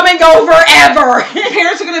 nobody's coming over ever.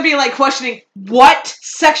 Parents are going to be like questioning, what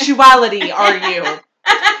sexuality are you?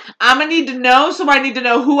 I'm going to need to know, so I need to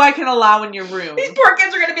know who I can allow in your room. These poor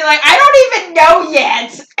kids are going to be like, I don't even know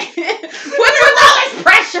yet. What's with all this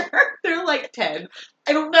pressure? They're like 10.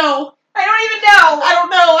 I don't know. I don't even know. I don't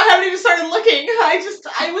know. I haven't even started looking.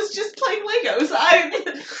 I was just playing Legos.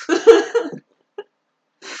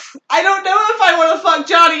 I don't know if I want to fuck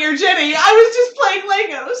Johnny or Jenny. I was just playing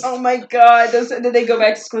Legos. Oh my God. Then they go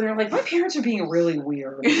back to school and they're like, my parents are being really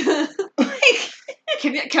weird. Like,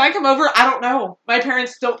 can I come over? I don't know. My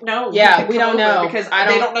parents don't know. Yeah, we don't know. Because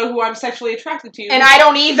they don't know who I'm sexually attracted to. And I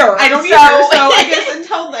don't either. I don't either. So I guess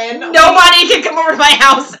until then. Nobody can come over to my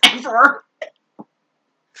house ever.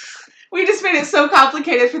 We just made it so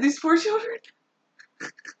complicated for these poor children.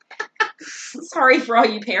 Sorry for all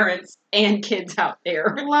you parents and kids out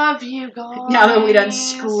there. Love you, guys. Now that we done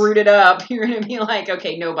screwed it up, you're going to be like,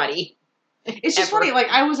 okay, nobody. It's just funny. Like,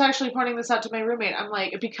 I was actually pointing this out to my roommate. I'm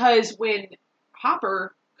like, because when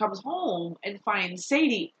Hopper comes home and finds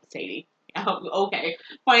Sadie,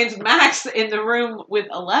 finds Max in the room with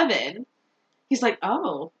 11, he's like,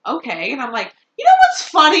 oh, okay. And I'm like, you know what's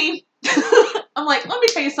funny? I'm like, let me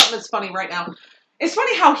tell you something that's funny right now. It's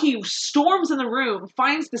funny how he storms in the room,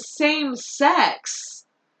 finds the same sex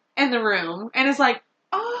in the room, and is like,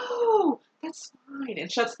 oh, that's fine,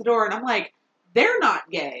 and shuts the door. And I'm like, they're not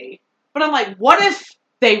gay. But I'm like, what if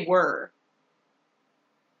they were?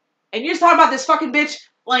 And you're just talking about this fucking bitch,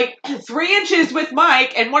 like, 3 inches with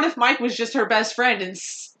Mike, and what if Mike was just her best friend, and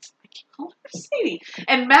I can't call her Sadie,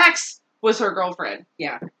 and Max was her girlfriend.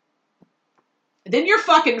 Yeah. Then you're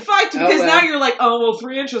fucking fucked, because now you're like, oh, well,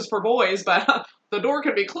 3 inches for boys, but the door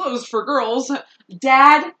can be closed for girls.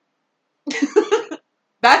 Dad,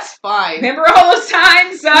 that's fine. Remember all those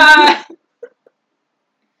times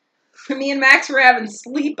me and Max were having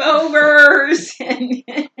sleepovers? And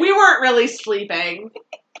we weren't really sleeping.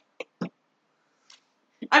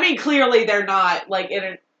 I mean, clearly they're not, like, in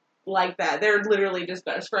it like that. They're literally just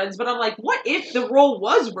best friends. But I'm like, what if the role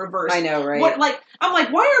was reversed? I know, right? I'm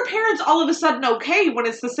like, why are parents all of a sudden okay when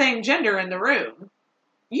it's the same gender in the room?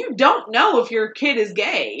 You don't know if your kid is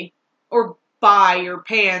gay or bi or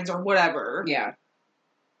pans or whatever. Yeah.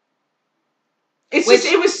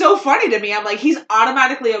 It was so funny to me. I'm like, he's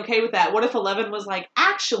automatically okay with that. What if 11 was like,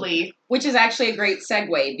 actually... Which is actually a great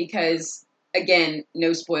segue because, again,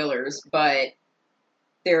 no spoilers, but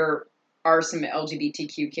there are some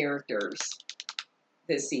LGBTQ characters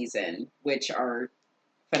this season, which are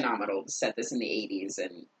phenomenal to set this in the 80s,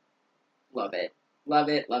 and love it. Love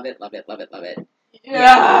it, love it, love it, love it, love it.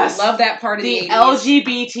 Yes! Yeah, love that part of the 80s.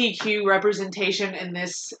 LGBTQ representation in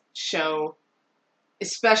this show,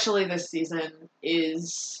 especially this season,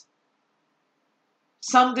 is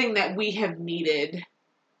something that we have needed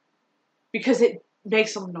because it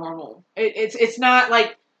makes them normal. It's not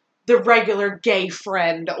like the regular gay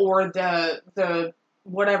friend or the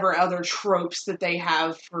whatever other tropes that they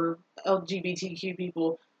have for LGBTQ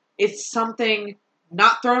people. It's something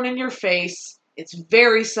not thrown in your face. It's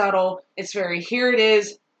very subtle. It's very, here it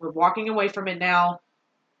is. We're walking away from it now.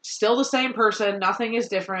 Still the same person. Nothing is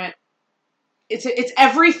different. It's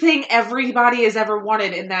everything everybody has ever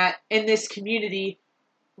wanted in this community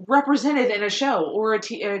represented in a show or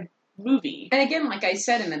a movie. And again, like I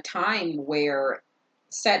said,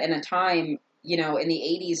 set in a time, you know, in the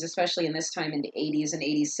 80s, especially in this time in the 80s and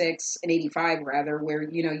 86 and 85 rather, where,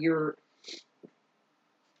 you know,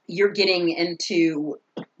 you're getting into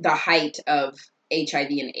the height of HIV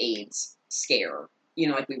and AIDS scare, you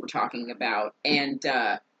know, like we were talking about. And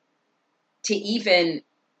to even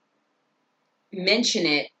mention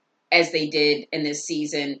it as they did in this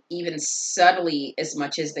season, even subtly as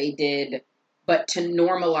much as they did, but to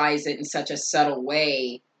normalize it in such a subtle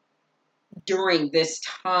way during this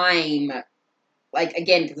time, like,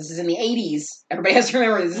 again, because this is in the 80s. Everybody has to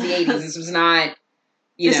remember this is the 80s. This was not,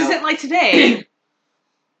 this isn't like today.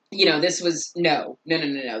 You know, this was, no.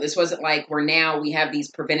 This wasn't like where now we have these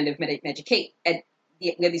preventative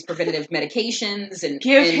medications and...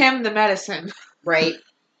 Give him the medicine. Right?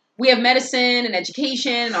 We have medicine and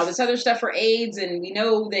education and all this other stuff for AIDS, and we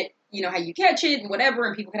know that, you know, how you catch it and whatever,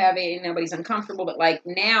 and people could have it and nobody's uncomfortable, but, like,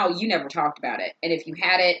 now you never talked about it. And if you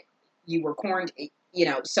had it, you were quarantined, you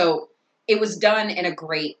know. So it was done in a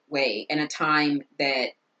great way in a time that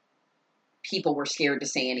people were scared to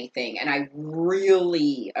say anything. And I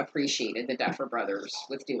really appreciated the Duffer Brothers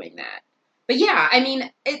with doing that. But yeah, I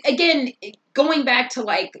mean, again, going back to,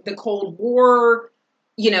 like, the Cold War,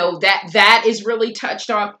 you know, that is really touched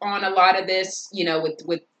up on a lot of this, you know,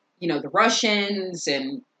 with you know, the Russians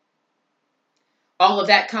and all of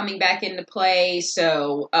that coming back into play.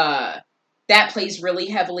 So that plays really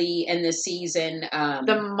heavily in this season.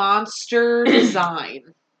 The monster design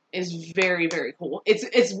is very, very cool.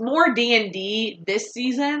 It's more D&D this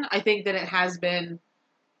season, I think, than it has been.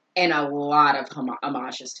 And a lot of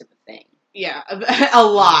homages to the Thing. Yeah, a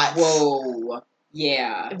lot. Whoa.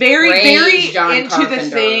 Yeah. Very John into Carpenter. the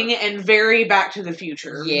Thing and very Back to the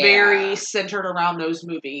Future. Yeah. Very centered around those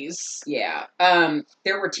movies. Yeah.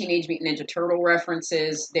 There were Teenage Mutant Ninja Turtle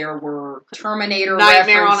references. There were Terminator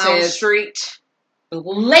Nightmare references. on Elm Street.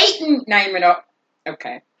 Blatant Nightmare on...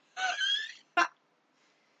 Okay.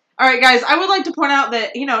 All right, guys, I would like to point out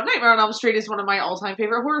that, you know, Nightmare on Elm Street is one of my all-time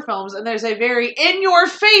favorite horror films, and there's a very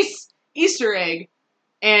in-your-face Easter egg,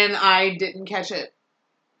 and I didn't catch it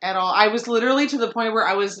at all. I was literally to the point where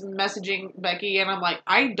I was messaging Becky, and I'm like,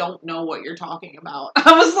 I don't know what you're talking about.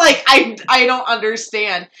 I was like, I don't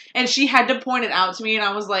understand. And she had to point it out to me, and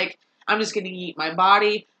I was like, I'm just going to eat my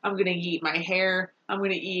body, I'm going to eat my hair, I'm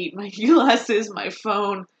going to eat my glasses, my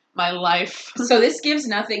phone, my life. So this gives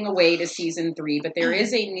nothing away to season 3, but there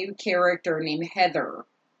is a new character named Heather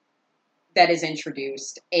that is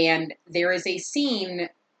introduced, and there is a scene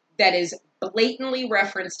that is blatantly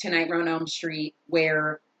referenced to Nightmare on Elm Street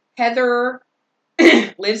where Heather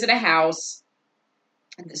lives at a house.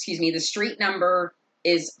 Excuse me, the street number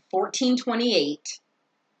is 1428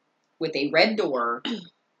 with a red door.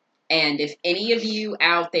 And if any of you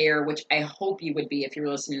out there, which I hope you would be if you're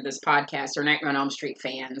listening to this podcast, or Nightmare on Elm Street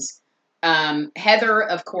fans, Heather,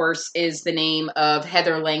 of course, is the name of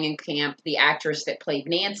Heather Langenkamp, the actress that played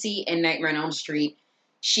Nancy in Nightmare on Elm Street.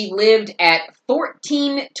 She lived at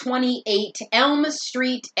 1428 Elm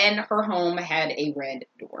Street, and her home had a red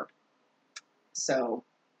door. So,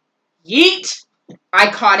 Yeet!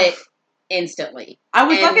 I caught it instantly.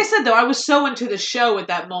 Like I said though, I was so into the show at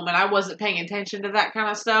that moment, I wasn't paying attention to that kind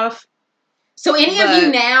of stuff. So any of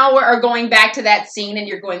you now are going back to that scene and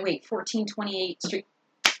you're going, wait, 1428 Street.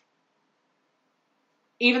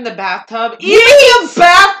 Even the bathtub. Even the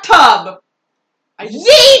bathtub!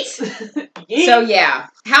 Yeet! Yeet! So yeah.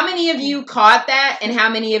 How many of you caught that? And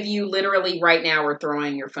how many of you literally right now are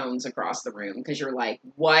throwing your phones across the room? Because you're like,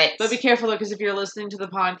 what? But be careful though, because if you're listening to the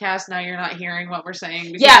podcast, now you're not hearing what we're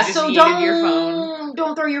saying. Because yeah, you just so your phone.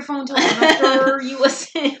 Don't throw your phone till after you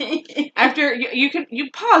listen. After,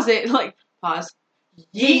 you pause it, like, pause.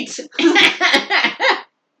 Yeet!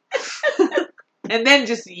 And then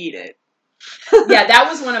just eat it. Yeah, that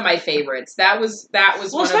was one of my favorites. That was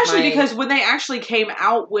well, especially because when they actually came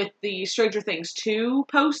out with the Stranger Things 2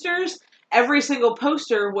 posters, every single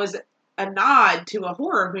poster was a nod to a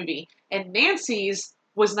horror movie, and Nancy's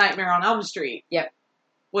was Nightmare on Elm Street. Yep.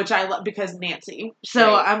 Which I love because Nancy.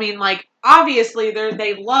 So right. I mean, like, obviously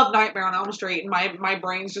they love Nightmare on Elm Street, and my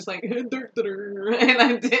brain's just like, and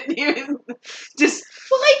I didn't even just.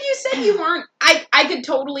 Well, like you said, you weren't. I could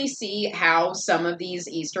totally see how some of these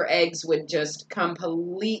Easter eggs would just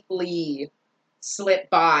completely slip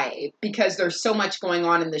by because there's so much going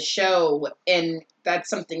on in the show, and that's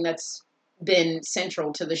something that's been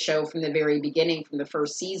central to the show from the very beginning, from the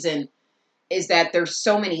first season, is that there's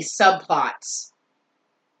so many subplots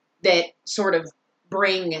that sort of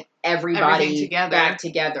bring everybody back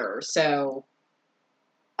together. So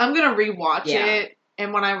I'm gonna rewatch it,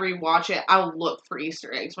 and when I rewatch it, I'll look for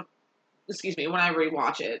Easter eggs. When I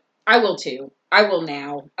rewatch it, I will too. I will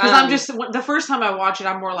now because I'm just the first time I watch it,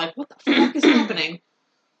 I'm more like, what the fuck is happening?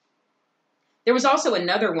 There was also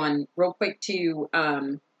another one, real quick too.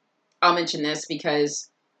 I'll mention this because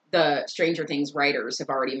the Stranger Things writers have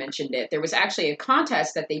already mentioned it. There was actually a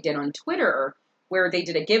contest that they did on Twitter where they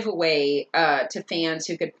did a giveaway to fans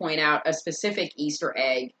who could point out a specific Easter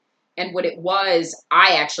egg. And what it was,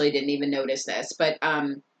 I actually didn't even notice this, but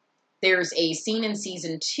there's a scene in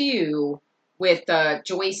season 2 with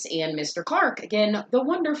Joyce and Mr. Clark. Again, the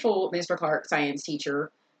wonderful Mr. Clark, science teacher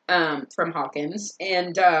from Hawkins.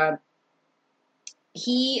 And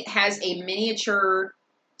he has a miniature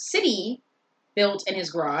city built in his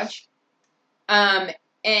garage. And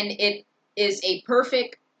it is a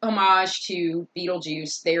perfect homage to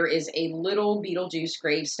Beetlejuice. There is a little Beetlejuice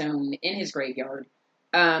gravestone in his graveyard.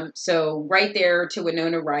 So right there to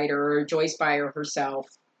Winona Ryder, Joyce Byer herself.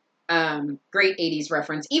 Great 80s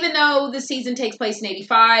reference, even though the season takes place in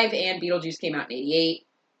 85 and Beetlejuice came out in 88.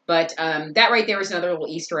 But that right there is another little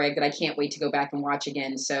Easter egg that I can't wait to go back and watch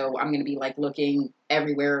again. So I'm going to be like looking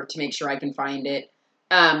everywhere to make sure I can find it.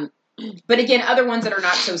 But again, other ones that are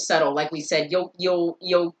not so subtle, like we said, you'll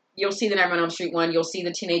see the Nightmare on Elm Street one. You'll see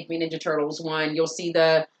the Teenage Mutant Ninja Turtles one. You'll see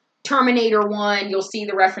the Terminator one. You'll see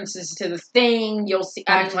the references to The Thing. You'll see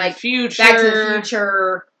Back to the Future. Back to the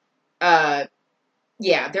Future.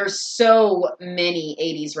 Yeah, there's so many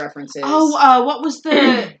 80s references. Oh, what was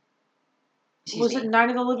the... was it Night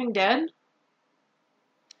of the Living Dead?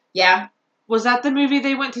 Yeah. Was that the movie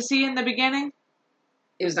they went to see in the beginning?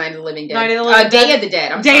 It was Night of the Living Dead. Night of the Living Dead? Day of the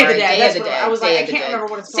Dead. I'm Day sorry. of the Dead. Day of the Dead. I was like, I can't remember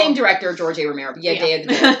what it's called. Same director, George A. Romero. But yeah, Day of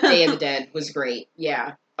the Dead. Day of the Dead was great.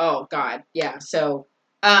 Yeah. Oh, God. Yeah. So,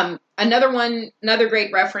 another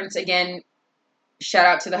great reference. Again, shout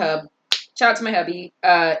out to the hub. Shout out to my hubby.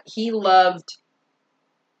 He loved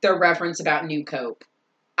the reference about New Coke.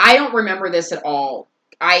 I don't remember this at all.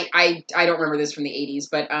 I don't remember this from the 80s,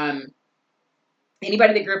 but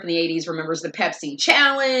anybody that grew up in the 80s remembers the Pepsi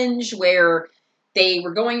challenge where they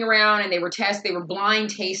were going around and they were blind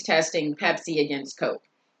taste testing Pepsi against Coke,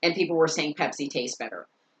 and people were saying Pepsi tastes better.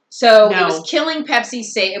 So It was killing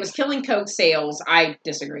it was killing Coke sales. I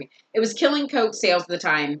disagree. It was killing Coke sales at the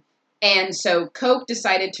time. And so Coke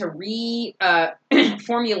decided to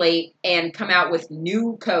formulate and come out with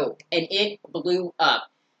New Coke, and it blew up.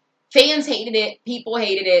 Fans hated it. People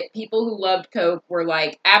hated it. People who loved Coke were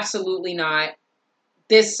like, absolutely not.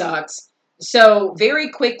 This sucks. So very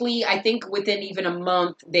quickly, I think within even a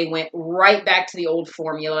month, they went right back to the old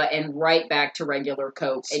formula and right back to regular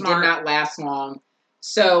Coke. Smart. It did not last long.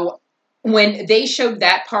 So when they showed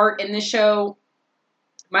that part in the show,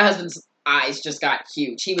 my husband's eyes just got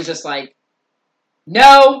huge. He was just like,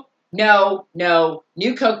 no.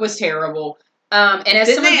 New Coke was terrible. And as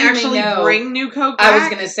Didn't some of you actually may know, bring New Coke back? I was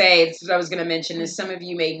going to say, this is what I was going to mention, as some of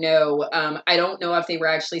you may know, I don't know if they were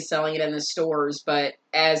actually selling it in the stores, but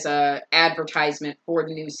as a advertisement for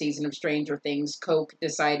the new season of Stranger Things,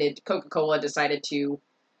 Coca-Cola decided to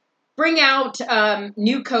bring out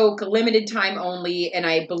New Coke, limited time only, and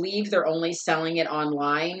I believe they're only selling it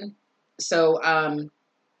online. So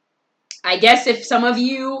I guess if some of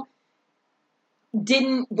you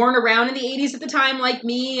weren't around in the 80s at the time like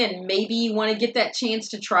me, and maybe you want to get that chance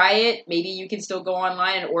to try it, maybe you can still go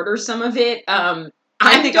online and order some of it.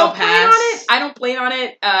 I think I'll pass. I don't plan on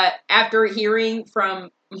it. After hearing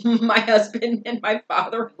from my husband and my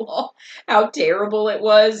father-in-law how terrible it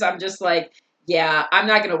was, I'm just like, yeah, I'm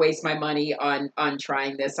not going to waste my money on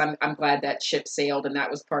trying this. I'm glad that ship sailed and that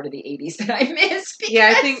was part of the 80s that I missed. Because...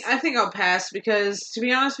 Yeah, I think I'll pass because, to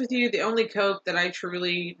be honest with you, the only Coke that I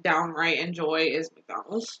truly downright enjoy is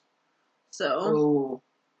McDonald's. So, ooh,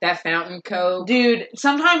 that fountain Coke, dude.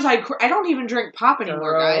 Sometimes I don't even drink pop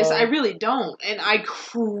anymore, guys. I really don't, and I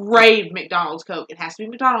crave McDonald's Coke. It has to be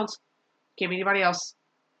McDonald's. Can't be anybody else.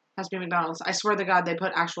 It has to be McDonald's. I swear to God, they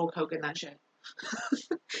put actual Coke in that shit.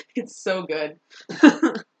 It's so good.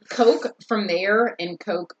 Coke from there and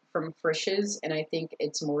Coke from Frisch's, and I think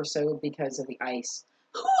it's more so because of the ice.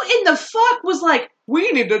 Who in the fuck was like,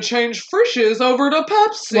 we need to change Frisch's over to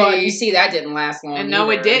Pepsi? Well, you see, that didn't last long. And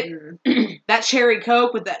no, it didn't. That cherry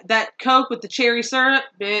Coke with that Coke with the cherry syrup,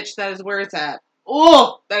 bitch, that is where it's at.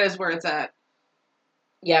 Oh, that is where it's at.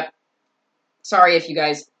 Yep. Sorry if you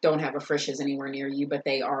guys don't have a Frisch's anywhere near you, but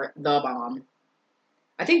they are the bomb.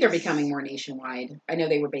 I think they're becoming more nationwide. I know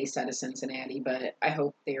they were based out of Cincinnati, but I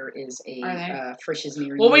hope there is a Frisch's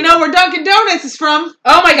near you. Well, we know where Dunkin' Donuts is from.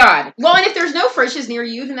 Oh my God! Well, and if there's no Frisch's near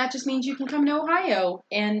you, then that just means you can come to Ohio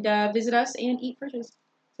and visit us and eat Frisch's.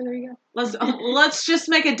 So there you go. Let's just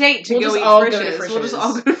make a date to go eat Frisch's. We'll just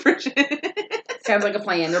all go to Frisch's. Sounds like a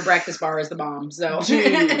plan. Their breakfast bar is the bomb. So we'll do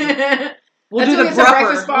the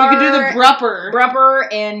brupper. We can do the brupper.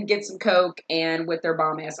 Brupper and get some Coke and with their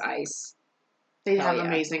bomb ass ice. They have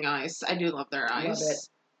amazing ice. I do love their ice. Love it.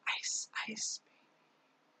 Ice.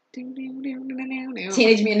 Teenage Mutant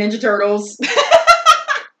Ninja Turtles.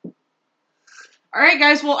 All right,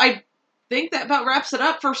 guys. Well, I think that about wraps it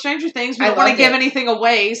up for Stranger Things. We don't want to give anything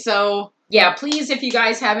away, so... Yeah, please, if you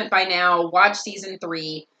guys haven't by now, watch Season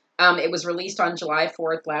 3. It was released on July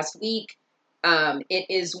 4th last week. It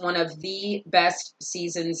is one of the best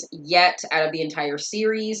seasons yet out of the entire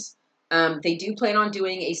series. They do plan on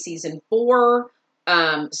doing a Season 4.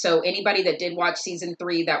 So anybody that did watch Season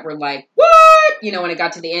 3 that were like, what? You know, when it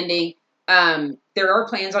got to the ending, there are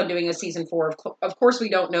plans on doing a Season 4. Of course, we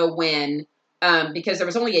don't know when, because there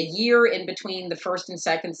was only a year in between the first and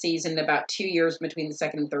second season, about 2 years between the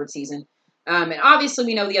second and third season. And obviously,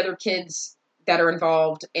 we know the other kids that are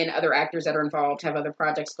involved and other actors that are involved have other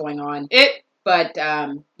projects going on. But,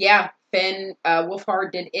 yeah, Finn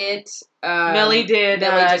Wolfhard did it. Millie did did the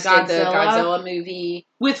Godzilla movie.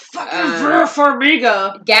 With fucking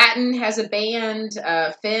Farmiga. Gatton has a band.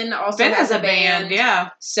 Finn also has a band. Yeah.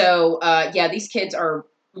 So, yeah, these kids are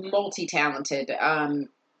multi-talented.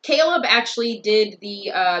 Caleb actually did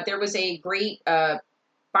there was a great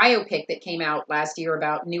biopic that came out last year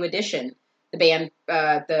about New Edition, the band,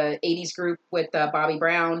 the 80s group with Bobby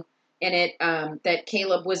Brown in it, that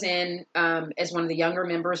Caleb was in as one of the younger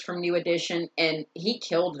members from New Edition, and he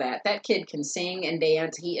killed that. That kid can sing and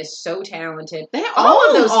dance. He is so talented. All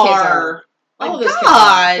of those kids are. All of those kids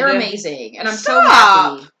are. They're amazing. And I'm so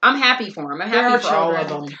happy. I'm happy for them. I'm happy for all of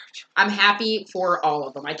them. I'm happy for all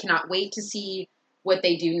of them. I cannot wait to see what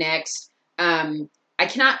they do next. I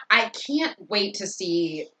can't wait to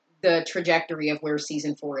see the trajectory of where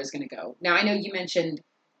season 4 is going to go. Now, I know you mentioned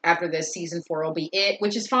after this, season 4 will be it,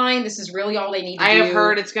 which is fine. This is really all they need to do. I have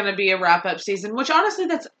heard it's going to be a wrap-up season, which honestly,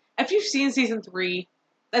 if you've seen season 3,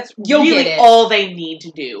 that's really all they need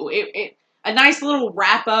to do. A nice little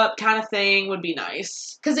wrap-up kind of thing would be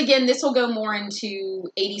nice. Because, again, this will go more into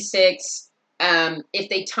 86. If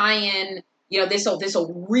they tie in, this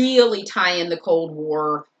will really tie in the Cold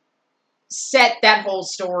War, set that whole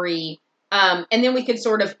story, and then we could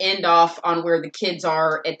sort of end off on where the kids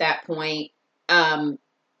are at that point.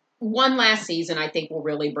 One last season, I think, will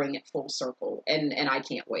really bring it full circle, and I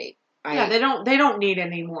can't wait. They don't need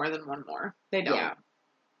any more than one more. They don't.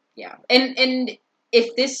 Yeah. And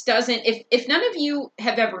if this doesn't, if none of you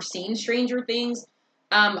have ever seen Stranger Things,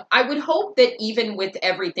 I would hope that even with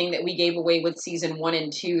everything that we gave away with season 1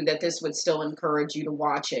 and 2, that this would still encourage you to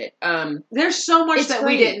watch it. There's so much that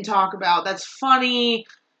we didn't talk about. That's funny.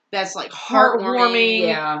 That's like heartwarming.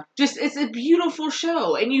 Yeah. Just, it's a beautiful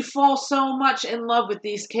show. And you fall so much in love with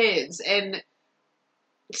these kids. And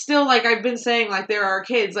still, like I've been saying, like there are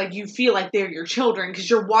kids, like you feel like they're your children because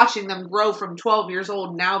you're watching them grow from 12 years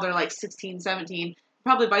old. Now they're like 16, 17.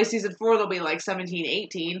 Probably by season 4, they'll be like 17,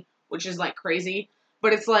 18, which is like crazy.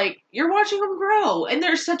 But it's like, you're watching them grow. And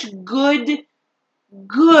they're such good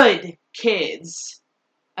kids.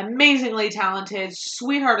 Amazingly talented,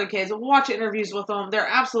 sweethearted kids. Watch interviews with them. They're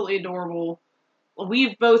absolutely adorable.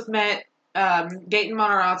 We've both met Gaten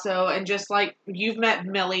Matarazzo, and just like you've met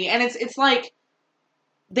Millie, and it's like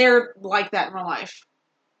they're like that in real life.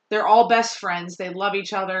 They're all best friends. They love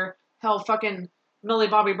each other. Hell, fucking Millie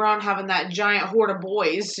Bobby Brown having that giant horde of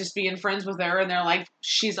boys just being friends with her, and they're like,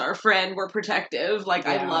 she's our friend. We're protective. Like,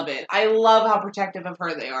 I love it. I love how protective of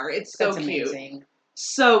her they are. It's so That's cute. Amazing.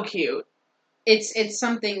 So cute. It's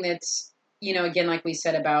something that's, again, like we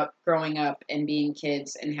said about growing up and being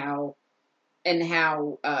kids, and how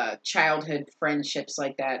childhood friendships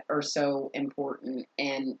like that are so important,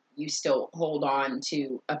 and you still hold on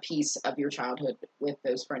to a piece of your childhood with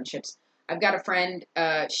those friendships. I've got a friend,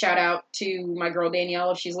 shout out to my girl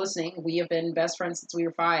Danielle if she's listening. We have been best friends since we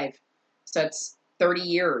were 5. So that's 30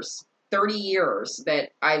 years. 30 years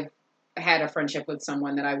that I've had a friendship with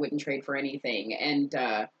someone that I wouldn't trade for anything. And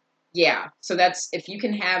yeah, so that's, if you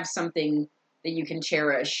can have something that you can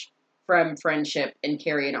cherish from friendship and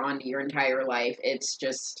carry it on to your entire life, it's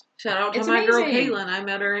just... Shout out to my girl Caitlin. I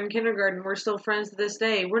met her in kindergarten. We're still friends to this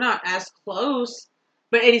day. We're not as close,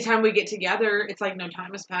 but anytime we get together, it's like no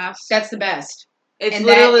time has passed. That's the best. It's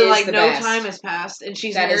literally like no time has passed. And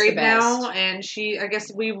she's married now, and I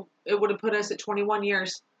guess it would have put us at 21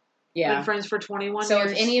 years. Yeah. Been friends for 21 years. So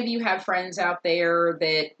if any of you have friends out there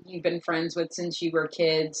that you've been friends with since you were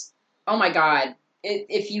kids, oh my God.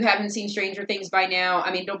 If you haven't seen Stranger Things by now,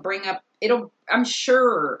 I mean, I'm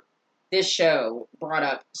sure this show brought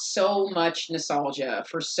up so much nostalgia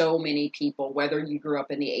for so many people, whether you grew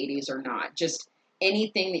up in the 80s or not. Just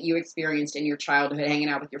anything that you experienced in your childhood, hanging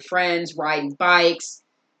out with your friends, riding bikes,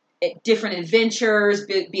 different adventures,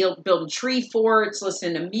 building tree forts,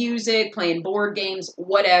 listening to music, playing board games,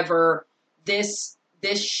 whatever. This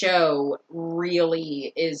show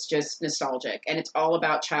really is just nostalgic, and it's all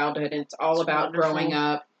about childhood, and it's all about growing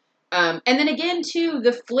up. And then again, too,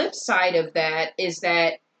 the flip side of that is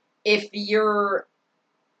that if you're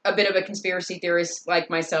a bit of a conspiracy theorist like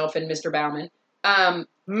myself and Mr. Bauman,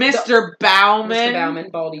 Mr. Bauman,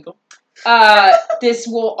 Bald Eagle, this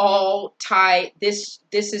will all tie. It's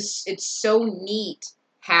so neat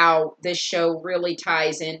how this show really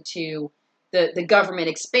ties into the government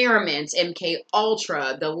experiments, MK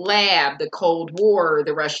Ultra, the lab, the Cold War,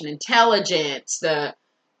 the Russian intelligence,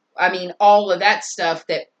 all of that stuff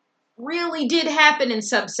that really did happen in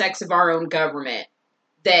subsects of our own government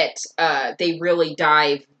that they really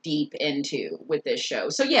dive deep into with this show.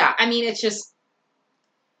 So yeah, I mean, it's just,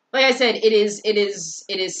 like I said, it is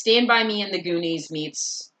Stand By Me and the Goonies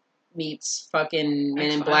meets fucking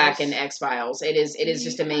Men in Black and X-Files. It is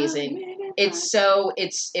just amazing. It's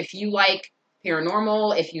if you like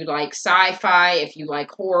paranormal, if you like sci-fi, if you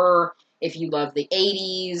like horror, if you love the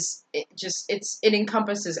 80s, it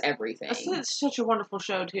encompasses everything. It's such a wonderful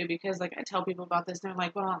show too, because like I tell people about this and they're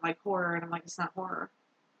like, well, I don't like horror, and I'm like, it's not horror.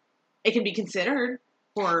 It can be considered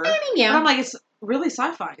horror. I mean, yeah. But I'm like, it's really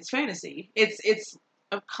sci-fi. It's fantasy. It's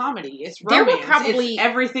a comedy. It's romance. It's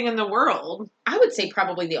everything in the world. I would say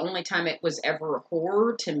probably the only time it was ever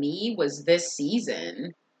horror to me was this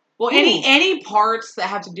season. Well, any parts that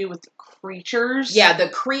have to do with creatures. Yeah, the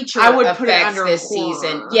creature I would put it under this horror.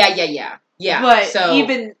 Season. Yeah. But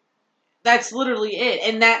even that's literally it,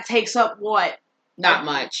 and that takes up what? Not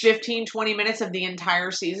much. 15, 20 minutes of the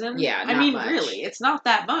entire season? Yeah, I mean, really, it's not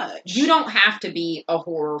that much. You don't have to be a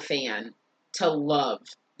horror fan to love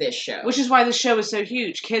this show. Which is why this show is so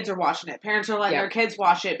huge. Kids are watching it. Parents are letting their kids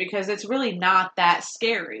watch it because it's really not that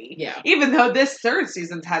scary. Yeah. Even though this third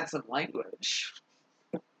season's had some language.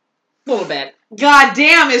 A little bit. God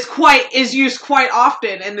damn is used quite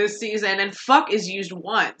often in this season, and fuck is used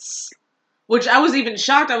once. Which I was even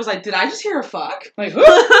shocked. I was like, did I just hear a fuck? Like,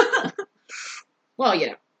 well,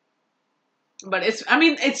 yeah. But it's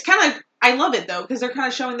kind of, I love it though, because they're kind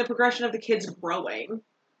of showing the progression of the kids growing,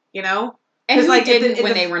 you know? And who like didn't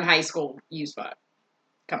when they were in high school use fuck?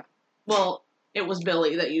 Come on. Well, it was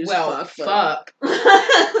Billy that used fuck.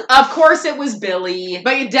 Of course it was Billy.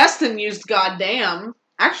 But Destin used goddamn.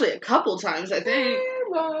 Actually, a couple times, I think. I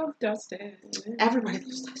love Dustin. Everybody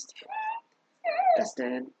loves Dustin.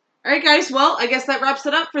 Dustin. All right, guys. Well, I guess that wraps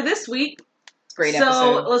it up for this week. Great episode.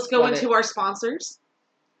 So let's go into our sponsors.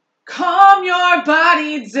 Calm your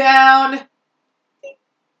body down.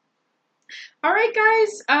 All right,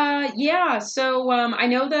 guys. Yeah. So I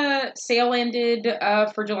know the sale ended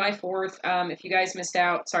for July 4th. If you guys missed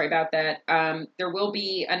out, sorry about that. There will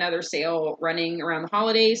be another sale running around the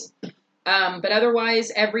holidays. But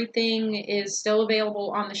otherwise, everything is still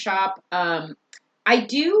available on the shop. I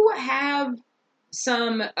do have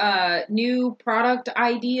some new product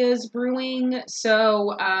ideas brewing,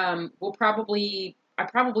 so I probably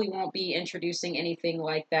won't be introducing anything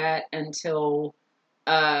like that until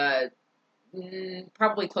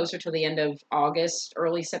probably closer to the end of August,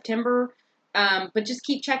 early September. But just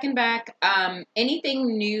keep checking back.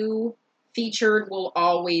 Anything new featured will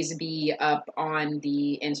always be up on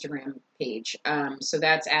the Instagram page. So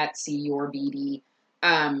that's at See Your BD.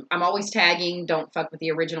 I'm always tagging Don't Fuck with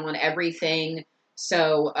the Original and everything.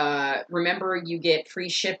 So remember, you get free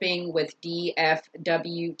shipping with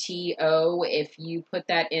DFWTO. If you put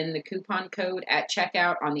that in the coupon code at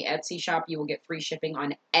checkout on the Etsy shop, you will get free shipping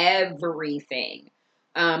on everything.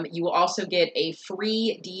 You will also get a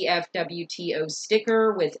free DFWTO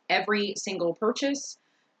sticker with every single purchase.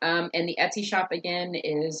 And the Etsy shop, again,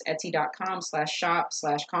 is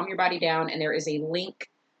etsy.com/shop/calmyourbodydown. And there is a link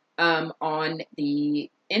on the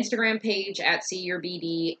Instagram page at See Your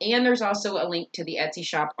BD. And there's also a link to the Etsy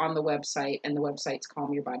shop on the website. And the website's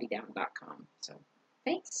calmyourbodydown.com. So,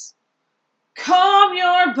 thanks. Calm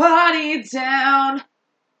your body down.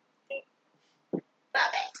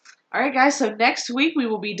 All right, guys, so next week we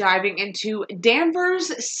will be diving into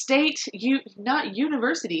Danvers State, not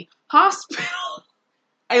University, Hospital.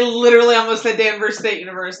 I literally almost said Danvers State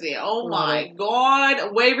University. Oh my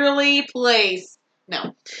God. Waverly Place.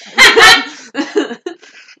 No. I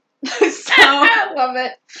love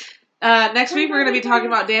it. Next week we're going to be talking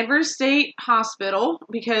about Danvers State Hospital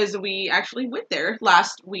because we actually went there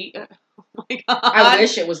last week. Oh my God. I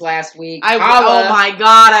wish it was last week. Oh my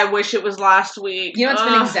God, I wish it was last week. You know, it's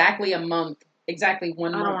been exactly a month. Exactly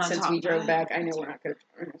 1 month since we drove back. I know we're not going to.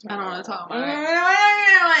 I don't want to talk about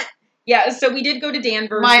it. Yeah, so we did go to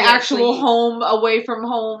Danvers. My actual home, away from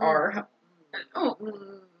home.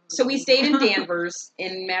 So we stayed in Danvers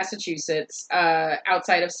in Massachusetts,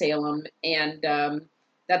 outside of Salem, and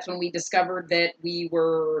that's when we discovered that we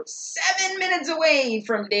were 7 minutes away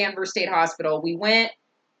from Danvers State Hospital. We went,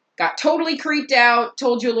 got totally creeped out,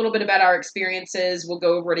 told you a little bit about our experiences. We'll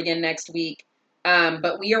go over it again next week.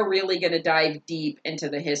 But we are really going to dive deep into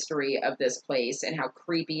the history of this place and how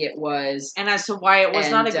creepy it was. And as to why it was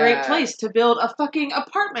not a great place to build a fucking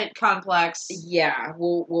apartment complex. Yeah,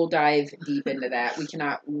 we'll dive deep into that. We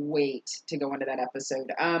cannot wait to go into that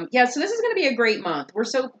episode. So this is going to be a great month. We're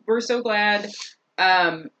so glad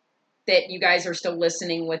that you guys are still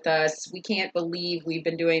listening with us. We can't believe we've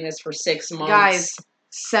been doing this for 6 months. Guys,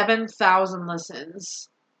 7,000 listens.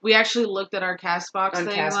 We actually looked at our Castbox thing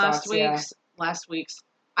last week's.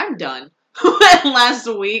 I'm done. Last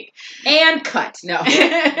week. And cut. No.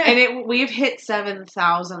 And we've hit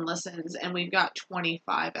 7,000 listens and we've got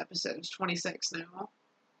 25 episodes. 26 now.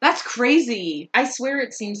 That's crazy. I swear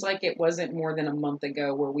it seems like it wasn't more than a month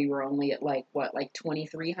ago where we were only at like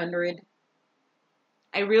 2,300?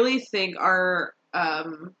 I really think our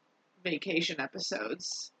vacation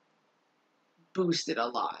episodes boosted a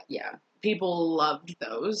lot. Yeah. People loved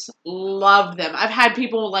those. Loved them. I've had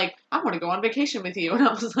people like, I want to go on vacation with you. And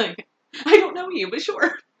I was like, I don't know you, but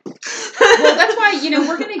sure. Well, that's why,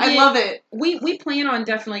 we're going to get... I love it. We plan on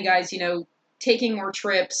definitely, guys, taking more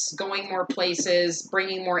trips, going more places,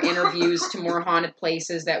 bringing more interviews to more haunted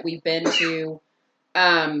places that we've been to.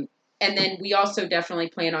 And then we also definitely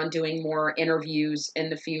plan on doing more interviews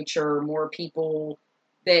in the future, more people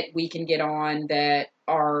that we can get on that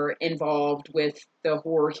are involved with the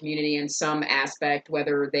horror community in some aspect,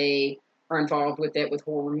 whether they are involved with it with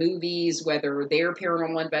horror movies, whether they're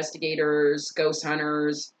paranormal investigators, ghost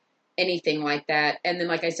hunters, anything like that. And then,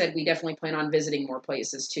 like I said, we definitely plan on visiting more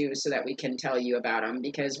places too so that we can tell you about them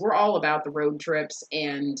because we're all about the road trips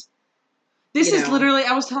and... This is literally,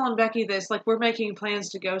 I was telling Becky this, like, we're making plans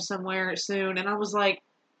to go somewhere soon, and I was like,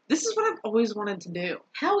 this is what I've always wanted to do.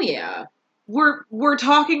 Hell yeah. We're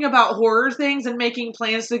talking about horror things and making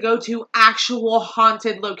plans to go to actual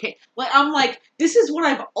haunted locations. Like, I'm like, this is what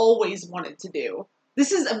I've always wanted to do.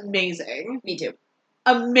 This is amazing. Me too.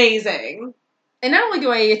 Amazing. And not only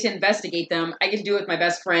do I get to investigate them, I get to do it with my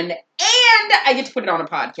best friend, and I get to put it on a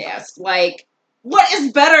podcast. Like, what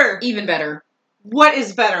is better? Even better. What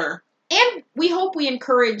is better? And we hope we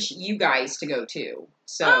encourage you guys to go too.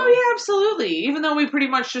 So. Oh yeah, absolutely. Even though we pretty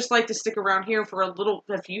much just like to stick around here for a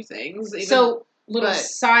few things.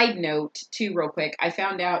 Side note too, real quick. I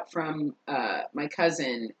found out from my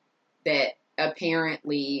cousin that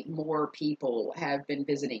apparently more people have been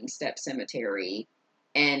visiting Step Cemetery,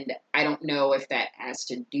 and I don't know if that has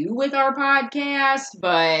to do with our podcast,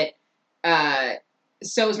 but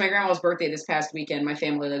so it was my grandma's birthday this past weekend. My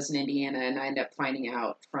family lives in Indiana, and I ended up finding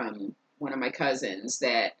out from one of my cousins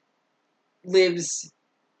that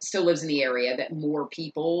still lives in the area that more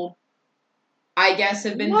people, I guess,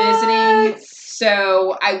 have been visiting.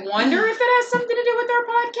 So I wonder if it has something to do with our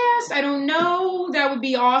podcast. I don't know. That would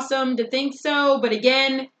be awesome to think so. But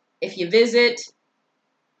again, if you visit,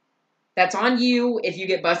 That's on you if you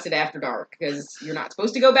get busted after dark, because you're not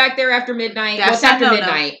supposed to go back there after midnight. That's Well, it's after no,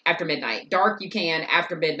 midnight. No. After midnight. Dark, you can.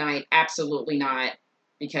 After midnight, absolutely not,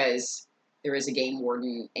 because there is a game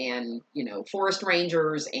warden and, forest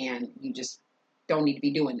rangers, and you just don't need to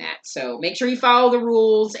be doing that. So make sure you follow the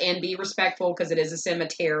rules and be respectful, because it is a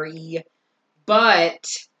cemetery. But...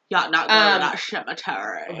 yeah, not going to that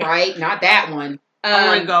cemetery. Right? Not that one. I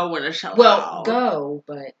want to go when it's allowed. Well, go,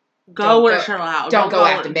 but... Go when it's allowed. Don't go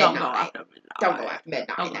after midnight. Don't go after midnight. Don't go after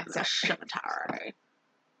midnight. Don't go to the cemetery.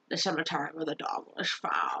 The cemetery where the dog was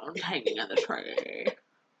found hanging in the tree.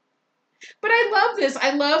 But I love this.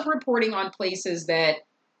 I love reporting on places that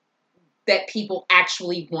people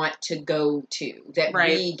actually want to go to, that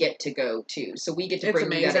we get to go to. So we get to bring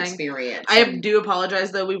you that experience. I do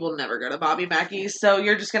apologize, though. We will never go to Bobby Mackey's, so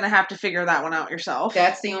you're just going to have to figure that one out yourself.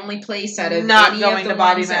 That's the only place out of not any going of the to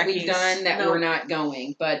Bobby ones Mackey's. that we've done that we're not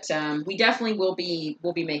going. But we definitely will be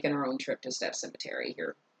making our own trip to Steph Cemetery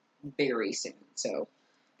here very soon. So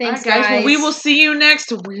thanks, guys. Well, we will see you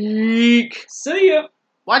next week. See ya.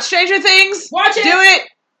 Watch Stranger Things. Watch it. Do it.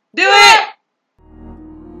 Do it.